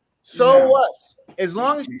 What? As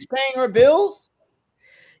long as she's paying her bills?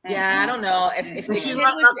 Yeah, I don't know. If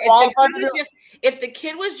the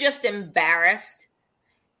kid was just embarrassed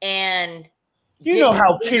and you know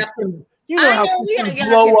how kids can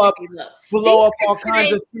blow up all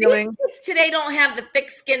kinds of feelings. These kids today don't have the thick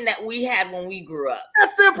skin that we had when we grew up.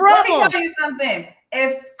 That's their problem. Let me tell you something.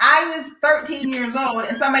 If I was 13 years old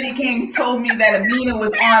and somebody came and told me that Amina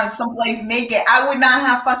was on someplace naked, I would not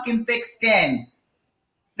have fucking thick skin.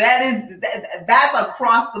 That's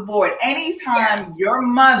across the board. Anytime your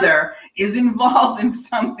mother is involved in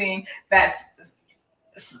something that's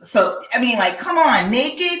come on,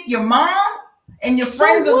 naked, your mom and your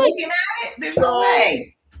friends are looking at it. There's no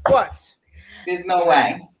way. What? There's no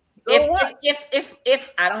way.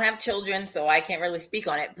 If I don't have children, so I can't really speak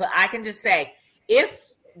on it, but I can just say,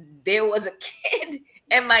 if there was a kid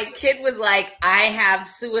and my kid was like, I have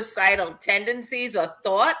suicidal tendencies or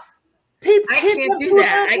thoughts, I can't do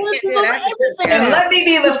that. And let me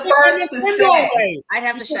be the first to say, I'd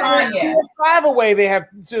have to shut down. 5 away, they have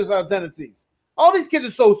suicidal tendencies. All these kids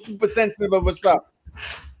are so super sensitive about stuff.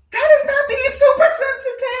 That is not being super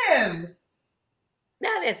sensitive.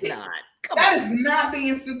 That is not. That is not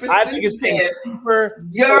being super I sensitive. think it's being super.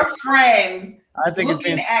 Your friends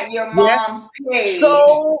looking at your mom's page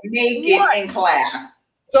naked in class.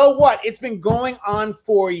 So what? It's been going on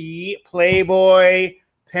for Playboy,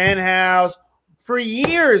 Penthouse. For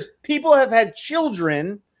years, people have had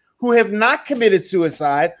children who have not committed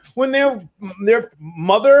suicide when their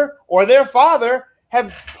mother or their father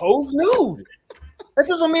have posed nude. That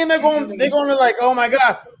doesn't mean they're going to like, oh my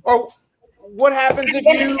God. Or what happens if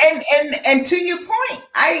you and to your point,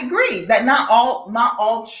 I agree that not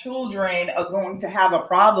all children are going to have a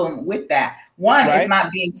problem with that. One is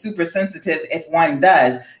not being super sensitive if one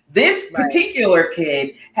does. This particular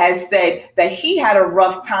kid has said that he had a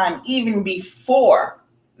rough time even before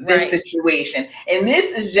this situation. And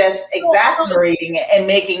this is just exacerbating it and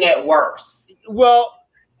making it worse. Well,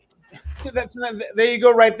 there you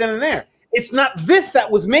go right then and there. It's not this that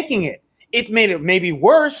was making it. It made it maybe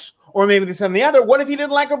worse, or maybe this and the other. What if he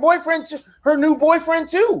didn't like her new boyfriend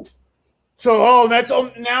too? So,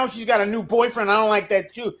 now she's got a new boyfriend. I don't like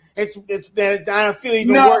that too. It's that I feel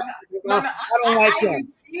even worse. I don't like that. I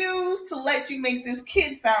refuse to let you make this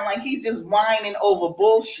kid sound like he's just whining over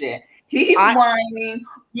bullshit. He's whining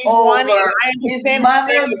over his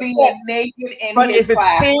mother being naked in his classroom. But if it's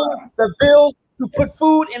paying the bills to put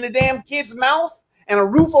food in the damn kid's mouth and a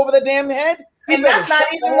roof over the damn head, and that's not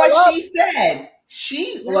even what she said.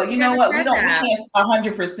 Well, you know what? We can't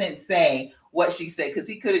 100% say what she said because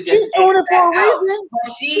he could have just doing it for a reason.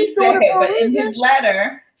 But she said, but in his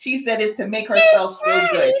letter, she said it's to make herself feel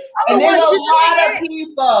good. And there's a lot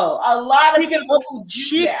of people who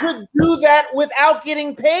she could do that without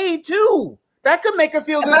getting paid too. That could make her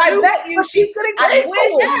feel good But too. I bet you she's gonna I get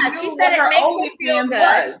wish she said it makes her feel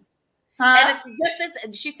good. was. Huh? And it's just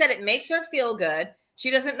this. She said it makes her feel good.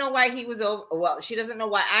 She doesn't know why he was over. Well, she doesn't know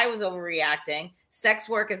why I was overreacting. Sex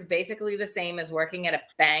work is basically the same as working at a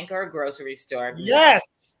bank or a grocery store.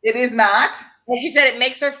 Yes, it is not. And she said it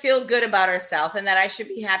makes her feel good about herself, and that I should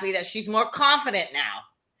be happy that she's more confident now.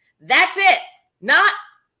 That's it. Not,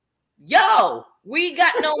 yo, we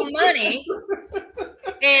got no money,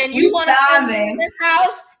 and you want to live in this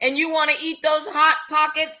house, and you want to eat those Hot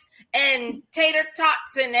Pockets and tater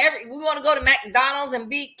tots and we want to go to McDonald's and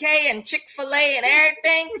BK and Chick-fil-A and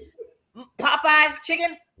everything, Popeye's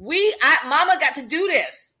chicken. Mama got to do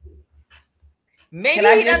this. Maybe he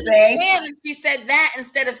understand if she said that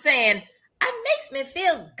instead of saying, it makes me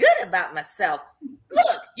feel good about myself.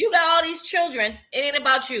 Look, you got all these children. It ain't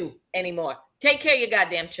about you anymore. Take care of your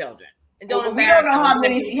goddamn children. And we don't know how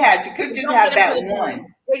many she had. She could just have that one.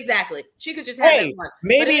 Exactly. She could just have that one.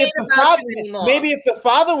 Maybe if the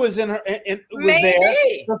father was in her, there,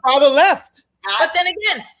 the father left. But then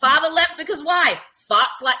again, father left because why?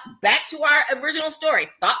 Thoughts like, back to our original story,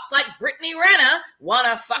 thoughts like Brittany Renner want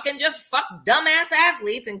to fucking just fuck dumbass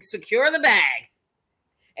athletes and secure the bag.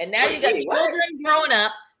 And now you got children growing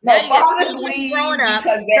up. No, fathers leave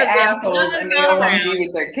because they're assholes and they don't want to be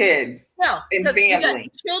with their kids. No, because you got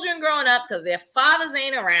children growing up because their fathers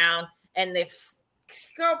ain't around and they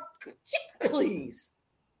girl, please.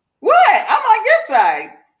 What? I'm on your side.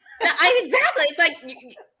 Exactly. It's like,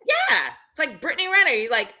 yeah, it's like Brittany Renner.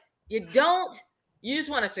 You just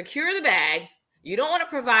want to secure the bag. You don't want to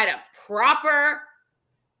provide a proper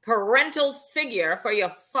parental figure for your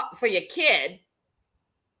kid.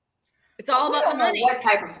 It's all about the money. What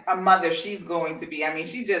type of a mother she's going to be? I mean,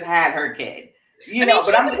 she just had her kid, but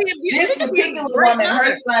this particular woman,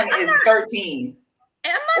 her son is 13.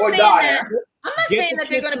 And I'm not saying that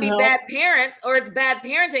they're going to be bad parents or it's bad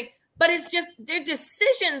parenting, but it's just their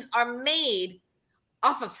decisions are made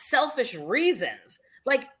off of selfish reasons.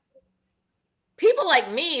 Like people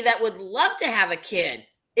like me that would love to have a kid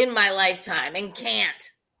in my lifetime and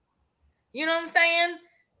can't. You know what I'm saying?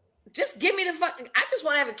 Just give me I just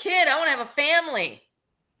want to have a kid. I want to have a family.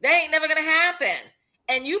 That ain't never going to happen.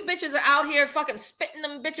 And you bitches are out here fucking spitting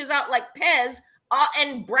them bitches out like Pez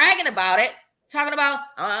and bragging about it. Talking about,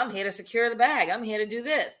 I'm here to secure the bag. I'm here to do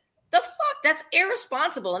this. The fuck? That's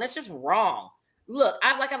irresponsible and it's just wrong. Look,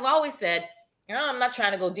 I've always said, I'm not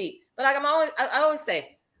trying to go deep, but I always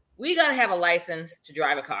say, we got to have a license to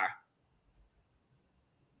drive a car.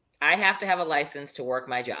 I have to have a license to work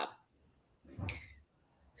my job.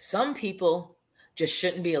 Some people just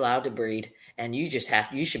shouldn't be allowed to breed, and you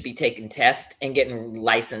should be taking tests and getting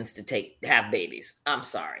licensed to have babies. I'm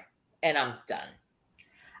sorry. And I'm done.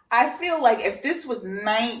 I feel like if this was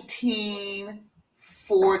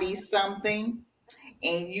 1940 something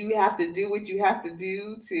and you have to do what you have to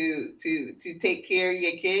do to take care of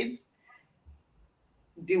your kids,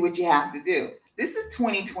 do what you have to do. This is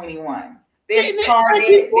 2021. There's Target,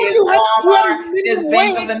 there's Walmart, there's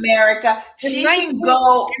Bank of America. She can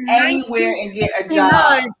go anywhere and get a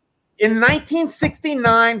job. In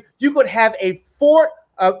 1969, you could have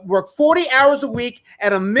work 40 hours a week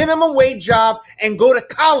at a minimum wage job and go to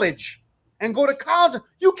college.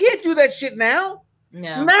 You can't do that shit now.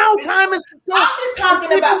 No. Now time is. I'm just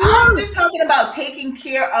talking about taking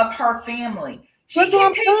care of her family. She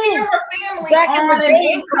can take care of her family on an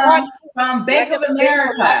income from Bank of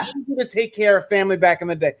America. It's easy to take care of family back in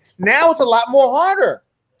the day. Now it's a lot more harder.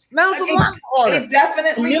 It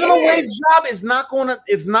definitely is. Minimum wage job is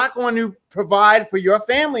not going to provide for your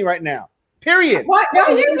family right now. Period. Why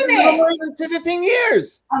isn't it? 15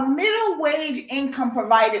 years. A middle wage income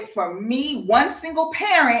provided for me, one single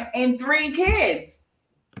parent, and 3 kids.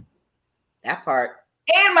 That part.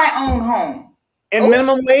 And my own home. And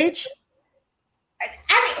minimum wage?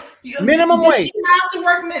 Minimum wage. She have to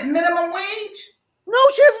work minimum wage? No,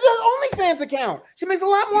 she has an OnlyFans account. She makes a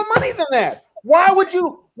lot more money than that. Why would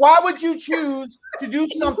you choose to do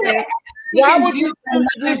something? Why would you choose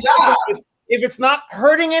to do something if it's not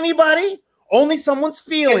hurting anybody? Only someone's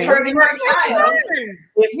feelings. It's hurting her child.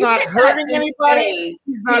 It's not hurting anybody.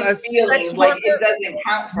 She's not a feelings like it doesn't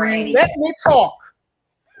count for anything. Let me talk.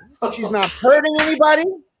 She's not hurting anybody.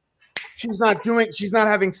 She's not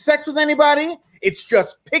having sex with anybody. It's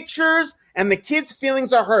just pictures, and the kid's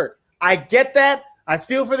feelings are hurt. I get that. I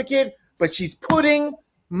feel for the kid, but she's putting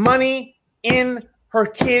money in her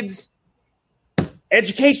kid's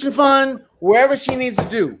education fund, wherever she needs to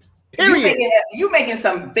do. Period. You're making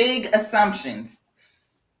some big assumptions.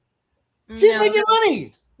 She's making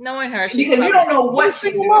money. Knowing her, because you don't know what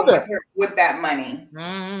she's doing with that money.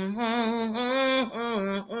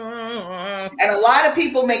 a lot of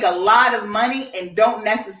people make a lot of money and don't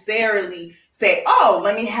necessarily say, oh,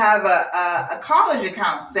 let me have a college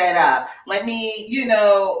account set up. Let me,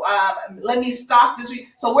 let me stock this.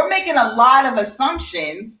 So we're making a lot of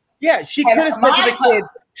assumptions. Yeah, she could have said to the kid,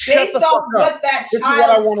 shut the fuck up. This is what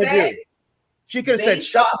I want to do. She could have said,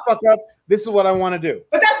 shut the fuck up. This is what I want to do.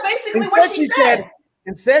 But that's basically what she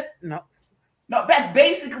said. No. No, that's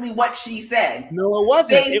basically what she said. No, it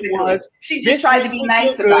wasn't. Basically. It was. She just tried to be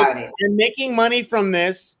nice about it. And making money from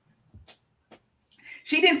this.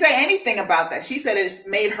 She didn't say anything about that. She said it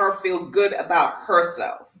made her feel good about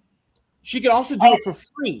herself. She could also do it for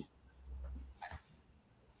free.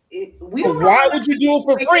 Why would you do it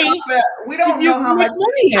for free? We don't know how much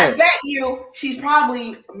money. I bet you she's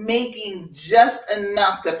probably making just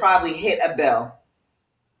enough to probably hit a bill.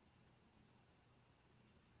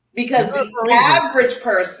 Because the average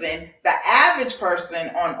person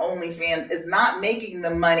on OnlyFans is not making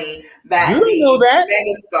the money that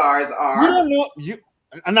mega stars are. You don't know.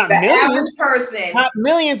 Not the millions. Average person, not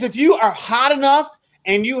millions. If you are hot enough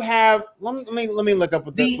and you have, let me look up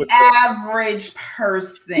what the average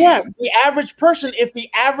person. Yeah, the average person. If the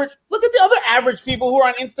average, look at the other average people who are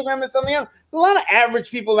on Instagram and something else. There's a lot of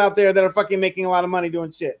average people out there that are fucking making a lot of money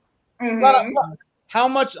doing shit. How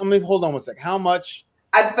much? Hold on one sec. How much?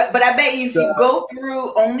 But I bet you if you go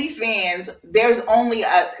through OnlyFans, there's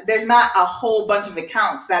not a whole bunch of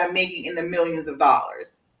accounts that are making in the millions of dollars.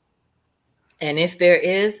 And if there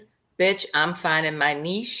is, bitch, I'm finding my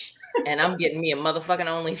niche and I'm getting me a motherfucking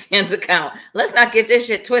OnlyFans account. Let's not get this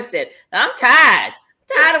shit twisted. I'm tired.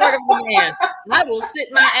 Of working for a man. I will sit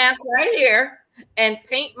my ass right here and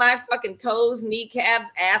paint my fucking toes,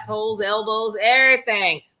 kneecaps, assholes, elbows,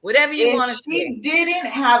 everything. Whatever you want to see. If she didn't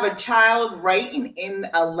have a child writing in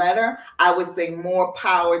a letter, I would say more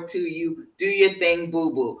power to you. Do your thing,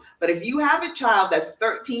 boo-boo. But if you have a child that's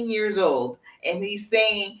 13 years old and he's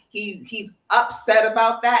saying he's upset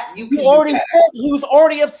about that, he was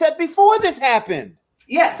already upset before this happened.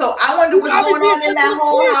 Yeah, so I wonder what's going on in that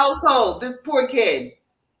whole household. This poor kid.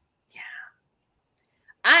 Yeah.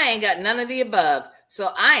 I ain't got none of the above.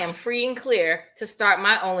 So I am free and clear to start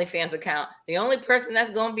my OnlyFans account. The only person that's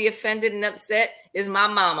going to be offended and upset is my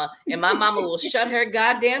mama. And my mama will shut her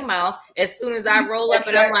goddamn mouth as soon as I roll up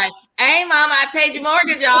and I'm like, hey, mama, I paid your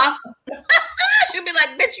mortgage off. She'll be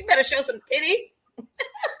like, bitch, you better show some titty.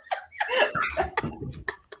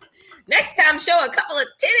 Next time, show a couple of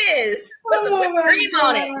titties. Put some whipped cream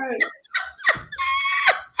on it.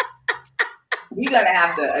 We're going to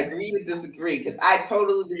have to agree to disagree because I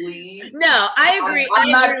totally believe. No, I agree. I'm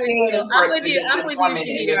not saying I'm with you,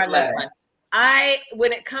 Shahidah, on this one.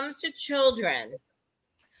 When it comes to children,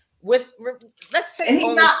 let's take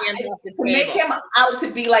OnlyFans off the table. Make him out to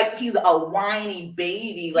be like he's a whiny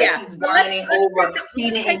baby, like he's whining over he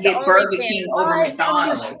didn't get Burger King over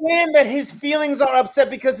McDonald's. I understand that his feelings are upset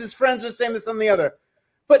because his friends are saying this and the other,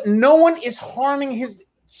 but no one is harming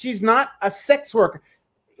she's not a sex worker.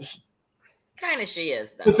 Kind of she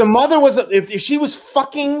is, though. If the mother was, if she was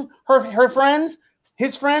fucking her friends,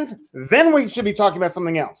 his friends, then we should be talking about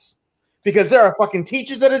something else. Because there are fucking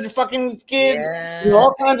teachers that are fucking these kids,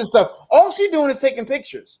 all kinds of stuff. All she's doing is taking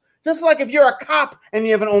pictures. Just like if you're a cop and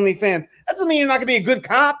you have an OnlyFans, that doesn't mean you're not gonna be a good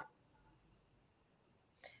cop.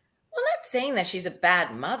 We're not saying that she's a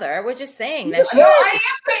bad mother. We're just saying that. No, I am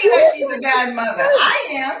saying that she's a bad mother. I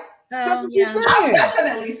am. That's what she's saying. I'm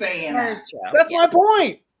definitely saying that. That's my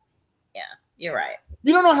point. Yeah, you're right.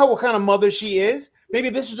 You don't know what kind of mother she is. Maybe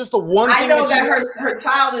this is just the one thing. I know that her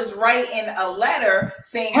child is writing a letter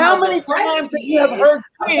saying how many times have you have heard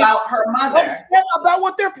kids about her mother upset about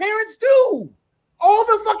what their parents do all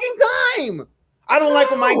the fucking time? I don't like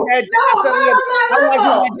when my dad. Not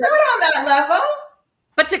on that level.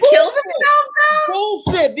 But to kill themselves, though?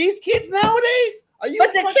 Bullshit. These kids nowadays.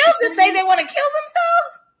 But to say they want to kill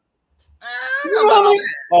themselves?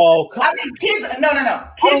 Kids. No.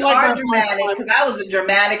 Kids are dramatic because I was a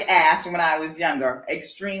dramatic ass when I was younger,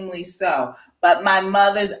 extremely so. But my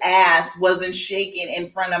mother's ass wasn't shaking in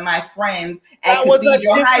front of my friends at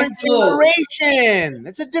Cathedral High School. Generation.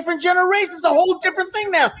 It's a different generation. It's a whole different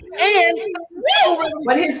thing now.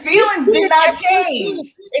 But his feelings did not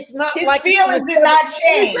change. It's not his feelings did not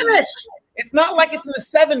change. It's not like it's in the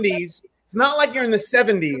 70s. It's not like you're in the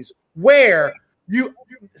 70s where you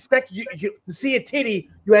expect you to see a titty,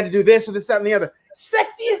 you had to do this or this, that, and the other.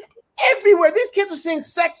 Sexy is everywhere. These kids are seeing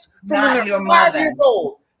sex from when they're 5 years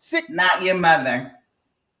old. Not your mother.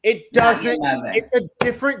 It doesn't. It's a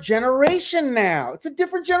different generation now. It's a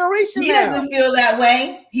different generation. He doesn't feel that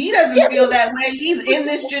way. He doesn't feel that way. He's in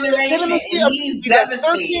this generation and he's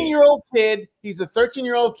devastated. He's a 13-year-old kid. He's a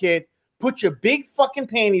 13-year-old kid. Put your big fucking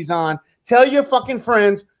panties on. Tell your fucking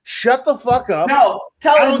friends, shut the fuck up. No,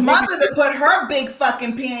 tell his mother to put her big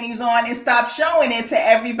fucking panties on and stop showing it to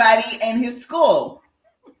everybody in his school.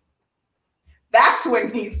 That's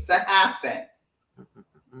what needs to happen.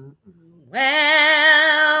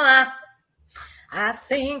 Well, I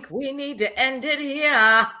think we need to end it here.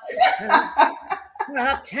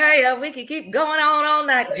 I'll tell you, we can keep going on all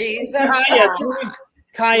night, Jesus.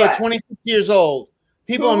 Kaya, 26 years old.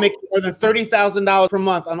 People are making more than $30,000 per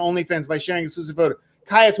month on OnlyFans by sharing exclusive photo.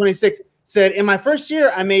 Kaya, 26, said, in my first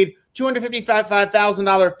year, I made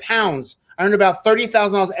 $255,000 pounds. I earned about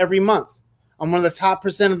 $30,000 every month. I'm one of the top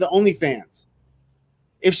percent of the OnlyFans.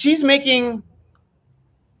 If she's making...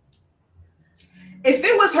 If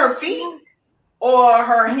it was her feet or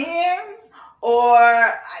her hands, or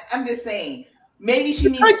I'm just saying, maybe she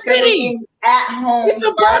needs to settle things at home it's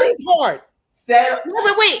the body part.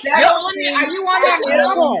 Wait. Are you on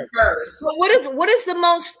that first? What is the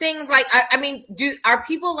most things like? I mean, are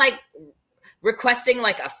people like requesting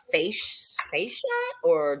like a face shot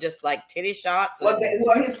or just like titty shots? Well,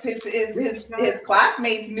 his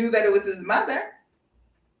classmates knew that it was his mother.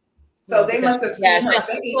 So they must have seen her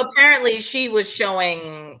face. So apparently she was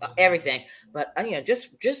showing everything, but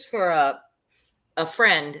just for a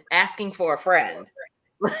friend asking for a friend,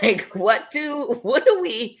 like what are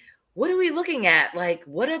we looking at? Like,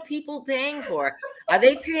 what are people paying for? Are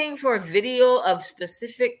they paying for a video of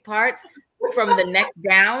specific parts from the neck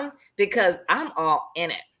down? Because I'm all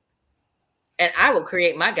in it. And I will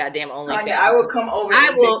create my goddamn OnlyFans. I will come over and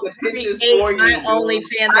take the pictures for you.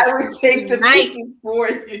 OnlyFans. I will take the pictures for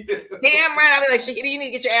you. Damn right. I'll be like, Shahidah, you need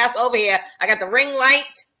to get your ass over here. I got the ring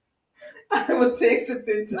light. I will take the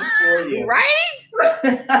pictures for you. Right?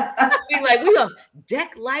 I'll be like, we gonna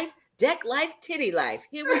deck life, titty life.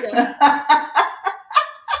 Here we go.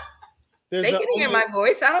 They can hear my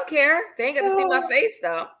voice. I don't care. They ain't got to see my face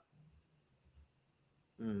though.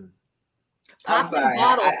 Popping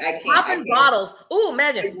bottles. Popping bottles. Oh,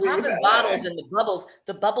 imagine popping bottles and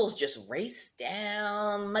the bubbles just race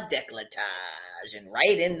down my décolletage and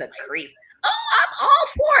right in the crease. Oh, I'm all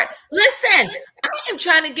for it. Listen, I am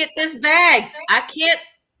trying to get this bag. I can't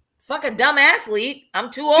fuck a dumb athlete.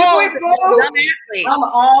 I'm too old to be a dumb athlete. I'm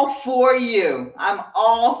all for you. I'm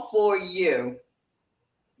all for you.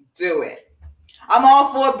 Do it. I'm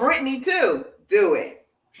all for Brittany too. Do it.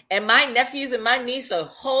 And my nephews and my niece are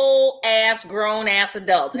whole ass, grown ass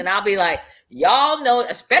adults. And I'll be like, y'all know,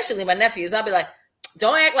 especially my nephews, I'll be like,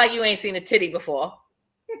 don't act like you ain't seen a titty before.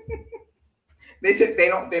 They said they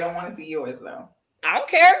don't want to see yours though. I don't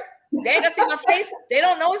care. They ain't gonna see my face. They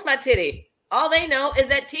don't know it's my titty. All they know is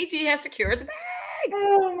that TT has secured the bag.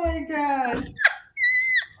 Oh my God.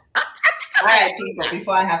 All right, people,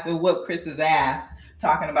 before I have to whoop Chris's ass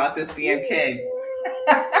talking about this damn kid.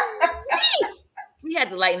 We had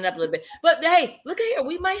to lighten up a little bit, but hey, look at here.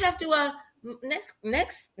 We might have to next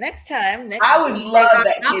time. I would love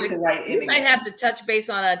that kid to write in. We might have to touch base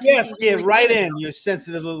on a. Yes, get right in, you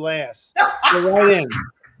sensitive little ass. Get right in,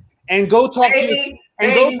 and go talk to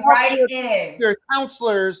your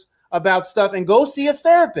counselors about stuff, and go see a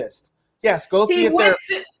therapist. Yes, go see a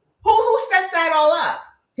therapist. Who sets that all up?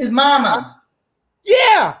 His mama.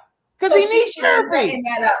 Yeah. Because he needs therapy.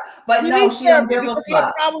 But no, she don't give a fuck. He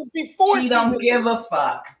had problems before. She don't give a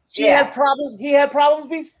fuck. He had problems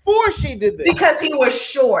before she did this. Because he was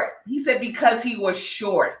short. He said because he was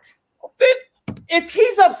short. If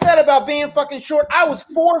he's upset about being fucking short, I was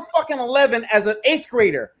 4'11" as an 8th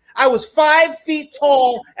grader. I was 5 feet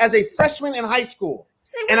tall as a freshman in high school.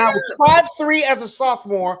 And I was 5'3" as a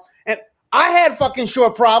sophomore. And I had fucking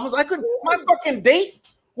short problems. My fucking date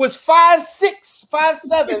was 5'6",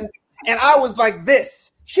 5'7", and I was like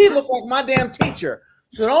this. She looked like my damn teacher.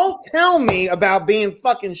 So don't tell me about being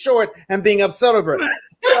fucking short and being upset over it.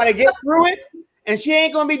 Gotta get through it, and she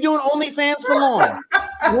ain't gonna be doing OnlyFans for long.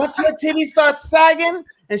 Once her titty starts sagging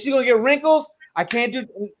and she's gonna get wrinkles, I can't do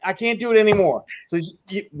it anymore. So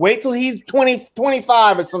you wait till he's 20,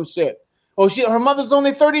 25 or some shit. Oh, her mother's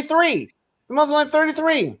only 33. Her mother's only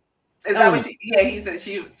 33. Is that what he said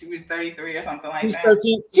she was 33 or something like that.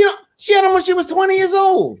 13. She had him when she was 20 years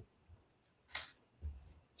old.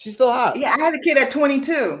 She's still hot. Yeah, I had a kid at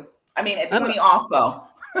 22. I mean, at 20 also.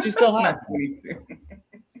 She's still hot. 22.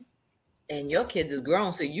 And your kids is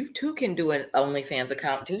grown, so you too can do an OnlyFans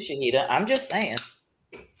account too, Shahidah. I'm just saying.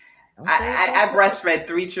 I breastfed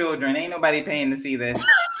 3 children. Ain't nobody paying to see this.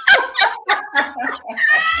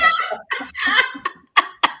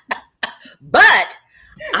 But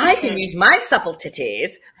I can can use my supple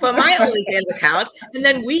titties for my OnlyFans account, and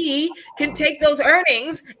then we can take those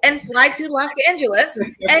earnings and fly to Los Angeles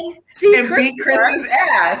and see and beat Chris's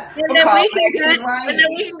ass. And then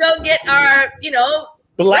we can go get our,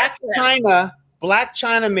 Black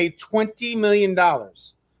China made $20 million.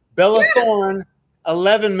 Bella Thorne,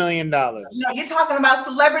 $11 million. No, you're talking about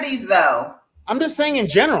celebrities, though. I'm just saying in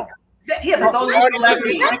general. Yeah, but those are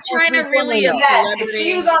celebrities. China really is celebrity. If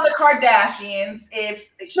she was on the Kardashians,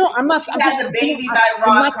 I'm not. She has a baby by Rob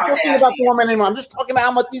I'm not Kardashian. talking about the woman anymore. I'm just talking about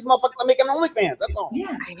how much these motherfuckers are making OnlyFans. That's all.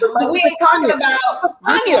 Yeah, but we ain't talking about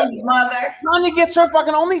Tanya's mother. Tanya gets her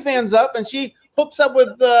fucking OnlyFans up, and she hooks up with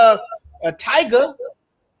a Tyga.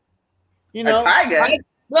 A Tyga.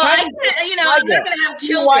 Well, I'm not gonna have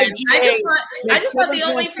children. I just want the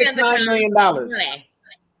OnlyFans account. $9 million.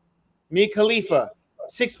 Mia Khalifa,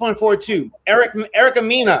 6.42. Erica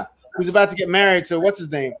Mena, who's about to get married to what's his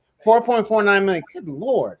name, 4.49 million. Good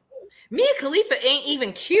Lord. Mia Khalifa ain't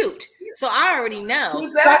even cute, so I already know.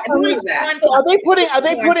 Who's that? Are they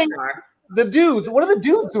putting the dudes? What are the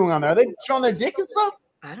dudes doing on there? Are they showing their dick and stuff?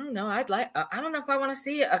 I don't know. I don't know if I want to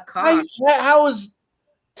see a car. How is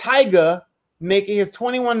Tyga making his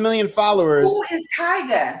 21 million followers? Who is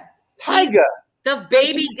Tyga? Tyga, the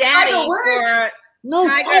baby daddy for. No,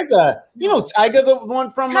 Tyga. You know Tyga, the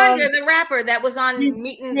one from Tyga, the rapper that was on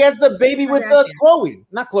Meeting. He has the baby with Chloe,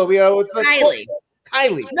 not Chloe. With Kylie.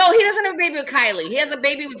 Kylie. No, he doesn't have a baby with Kylie. He has a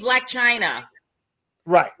baby with Black China.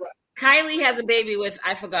 Right. Kylie has a baby with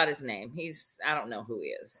I forgot his name. I don't know who he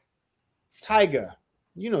is. Tyga.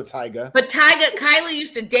 You know Tyga. But Kylie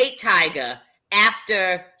used to date Tyga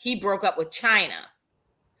after he broke up with China.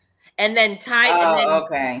 And then Tyga.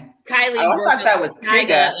 Okay. Kylie broke up that was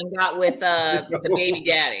Tyga and got with the baby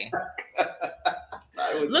daddy.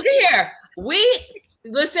 Look at here.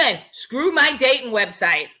 Listen, screw my dating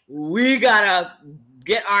website. We gotta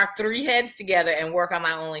get our 3 heads together and work on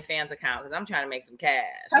my OnlyFans account because I'm trying to make some cash.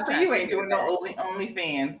 So you ain't doing no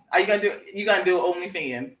OnlyFans. Are you gonna do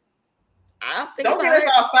OnlyFans? Don't get us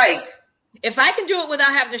all psyched. If I can do it without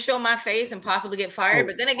having to show my face and possibly get fired,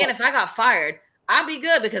 but then again, if I got fired, I'll be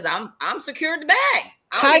good because I'm secured the bag.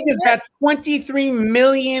 Tyga's got 23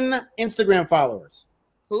 million Instagram followers.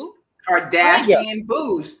 Who? Kardashian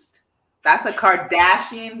boost. That's a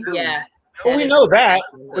Kardashian boost. Yeah. Well, we know that,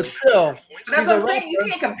 but still. That's what I'm saying. You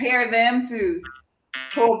can't compare them to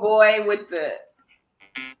poor boy with the.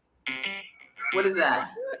 What is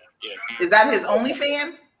that? Is that his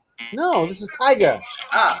OnlyFans? No, this is Tyga.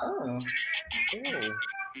 Oh.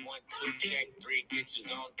 1, 2, check, 3 bitches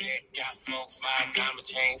on deck. Got 4, 5 diamond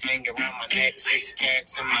chains hanging around my neck. 6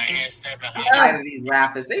 cats in my hair. 7. Tired of these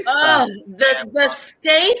rappers. They suck. The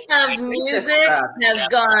state of music has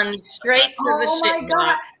gone straight to the shit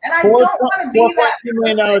box. And I don't want to be that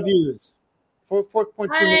 $4.2 million views. 4.2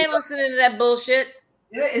 I ain't listening to that bullshit.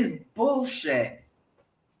 It is bullshit.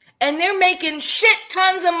 And they're making shit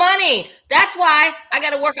tons of money. That's why I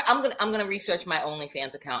got to work. I'm gonna research my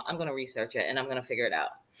OnlyFans account. I'm gonna research it and I'm gonna figure it out.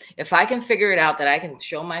 If I can figure it out that I can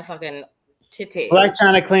show my fucking titties. Black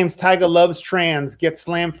China claims Tyga loves trans. Gets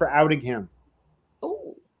slammed for outing him.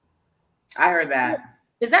 Oh, I heard that.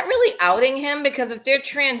 Is that really outing him? Because if they're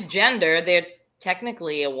transgender, they're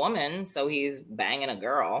technically a woman, so he's banging a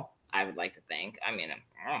girl. I would like to think. I mean,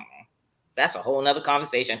 I don't know. That's a whole nother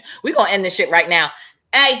conversation. We're gonna end this shit right now.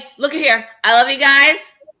 Hey, look at here. I love you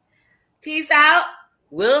guys. Peace out.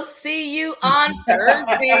 We'll see you on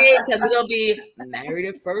Thursday because it'll be Married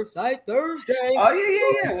at First Sight Thursday. Oh,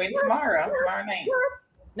 yeah. When tomorrow night.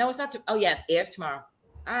 No, it's not. Oh, yeah. It airs tomorrow.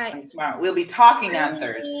 All right. Tomorrow. We'll be talking on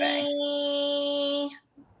Thursday.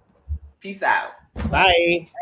 Peace out. Bye.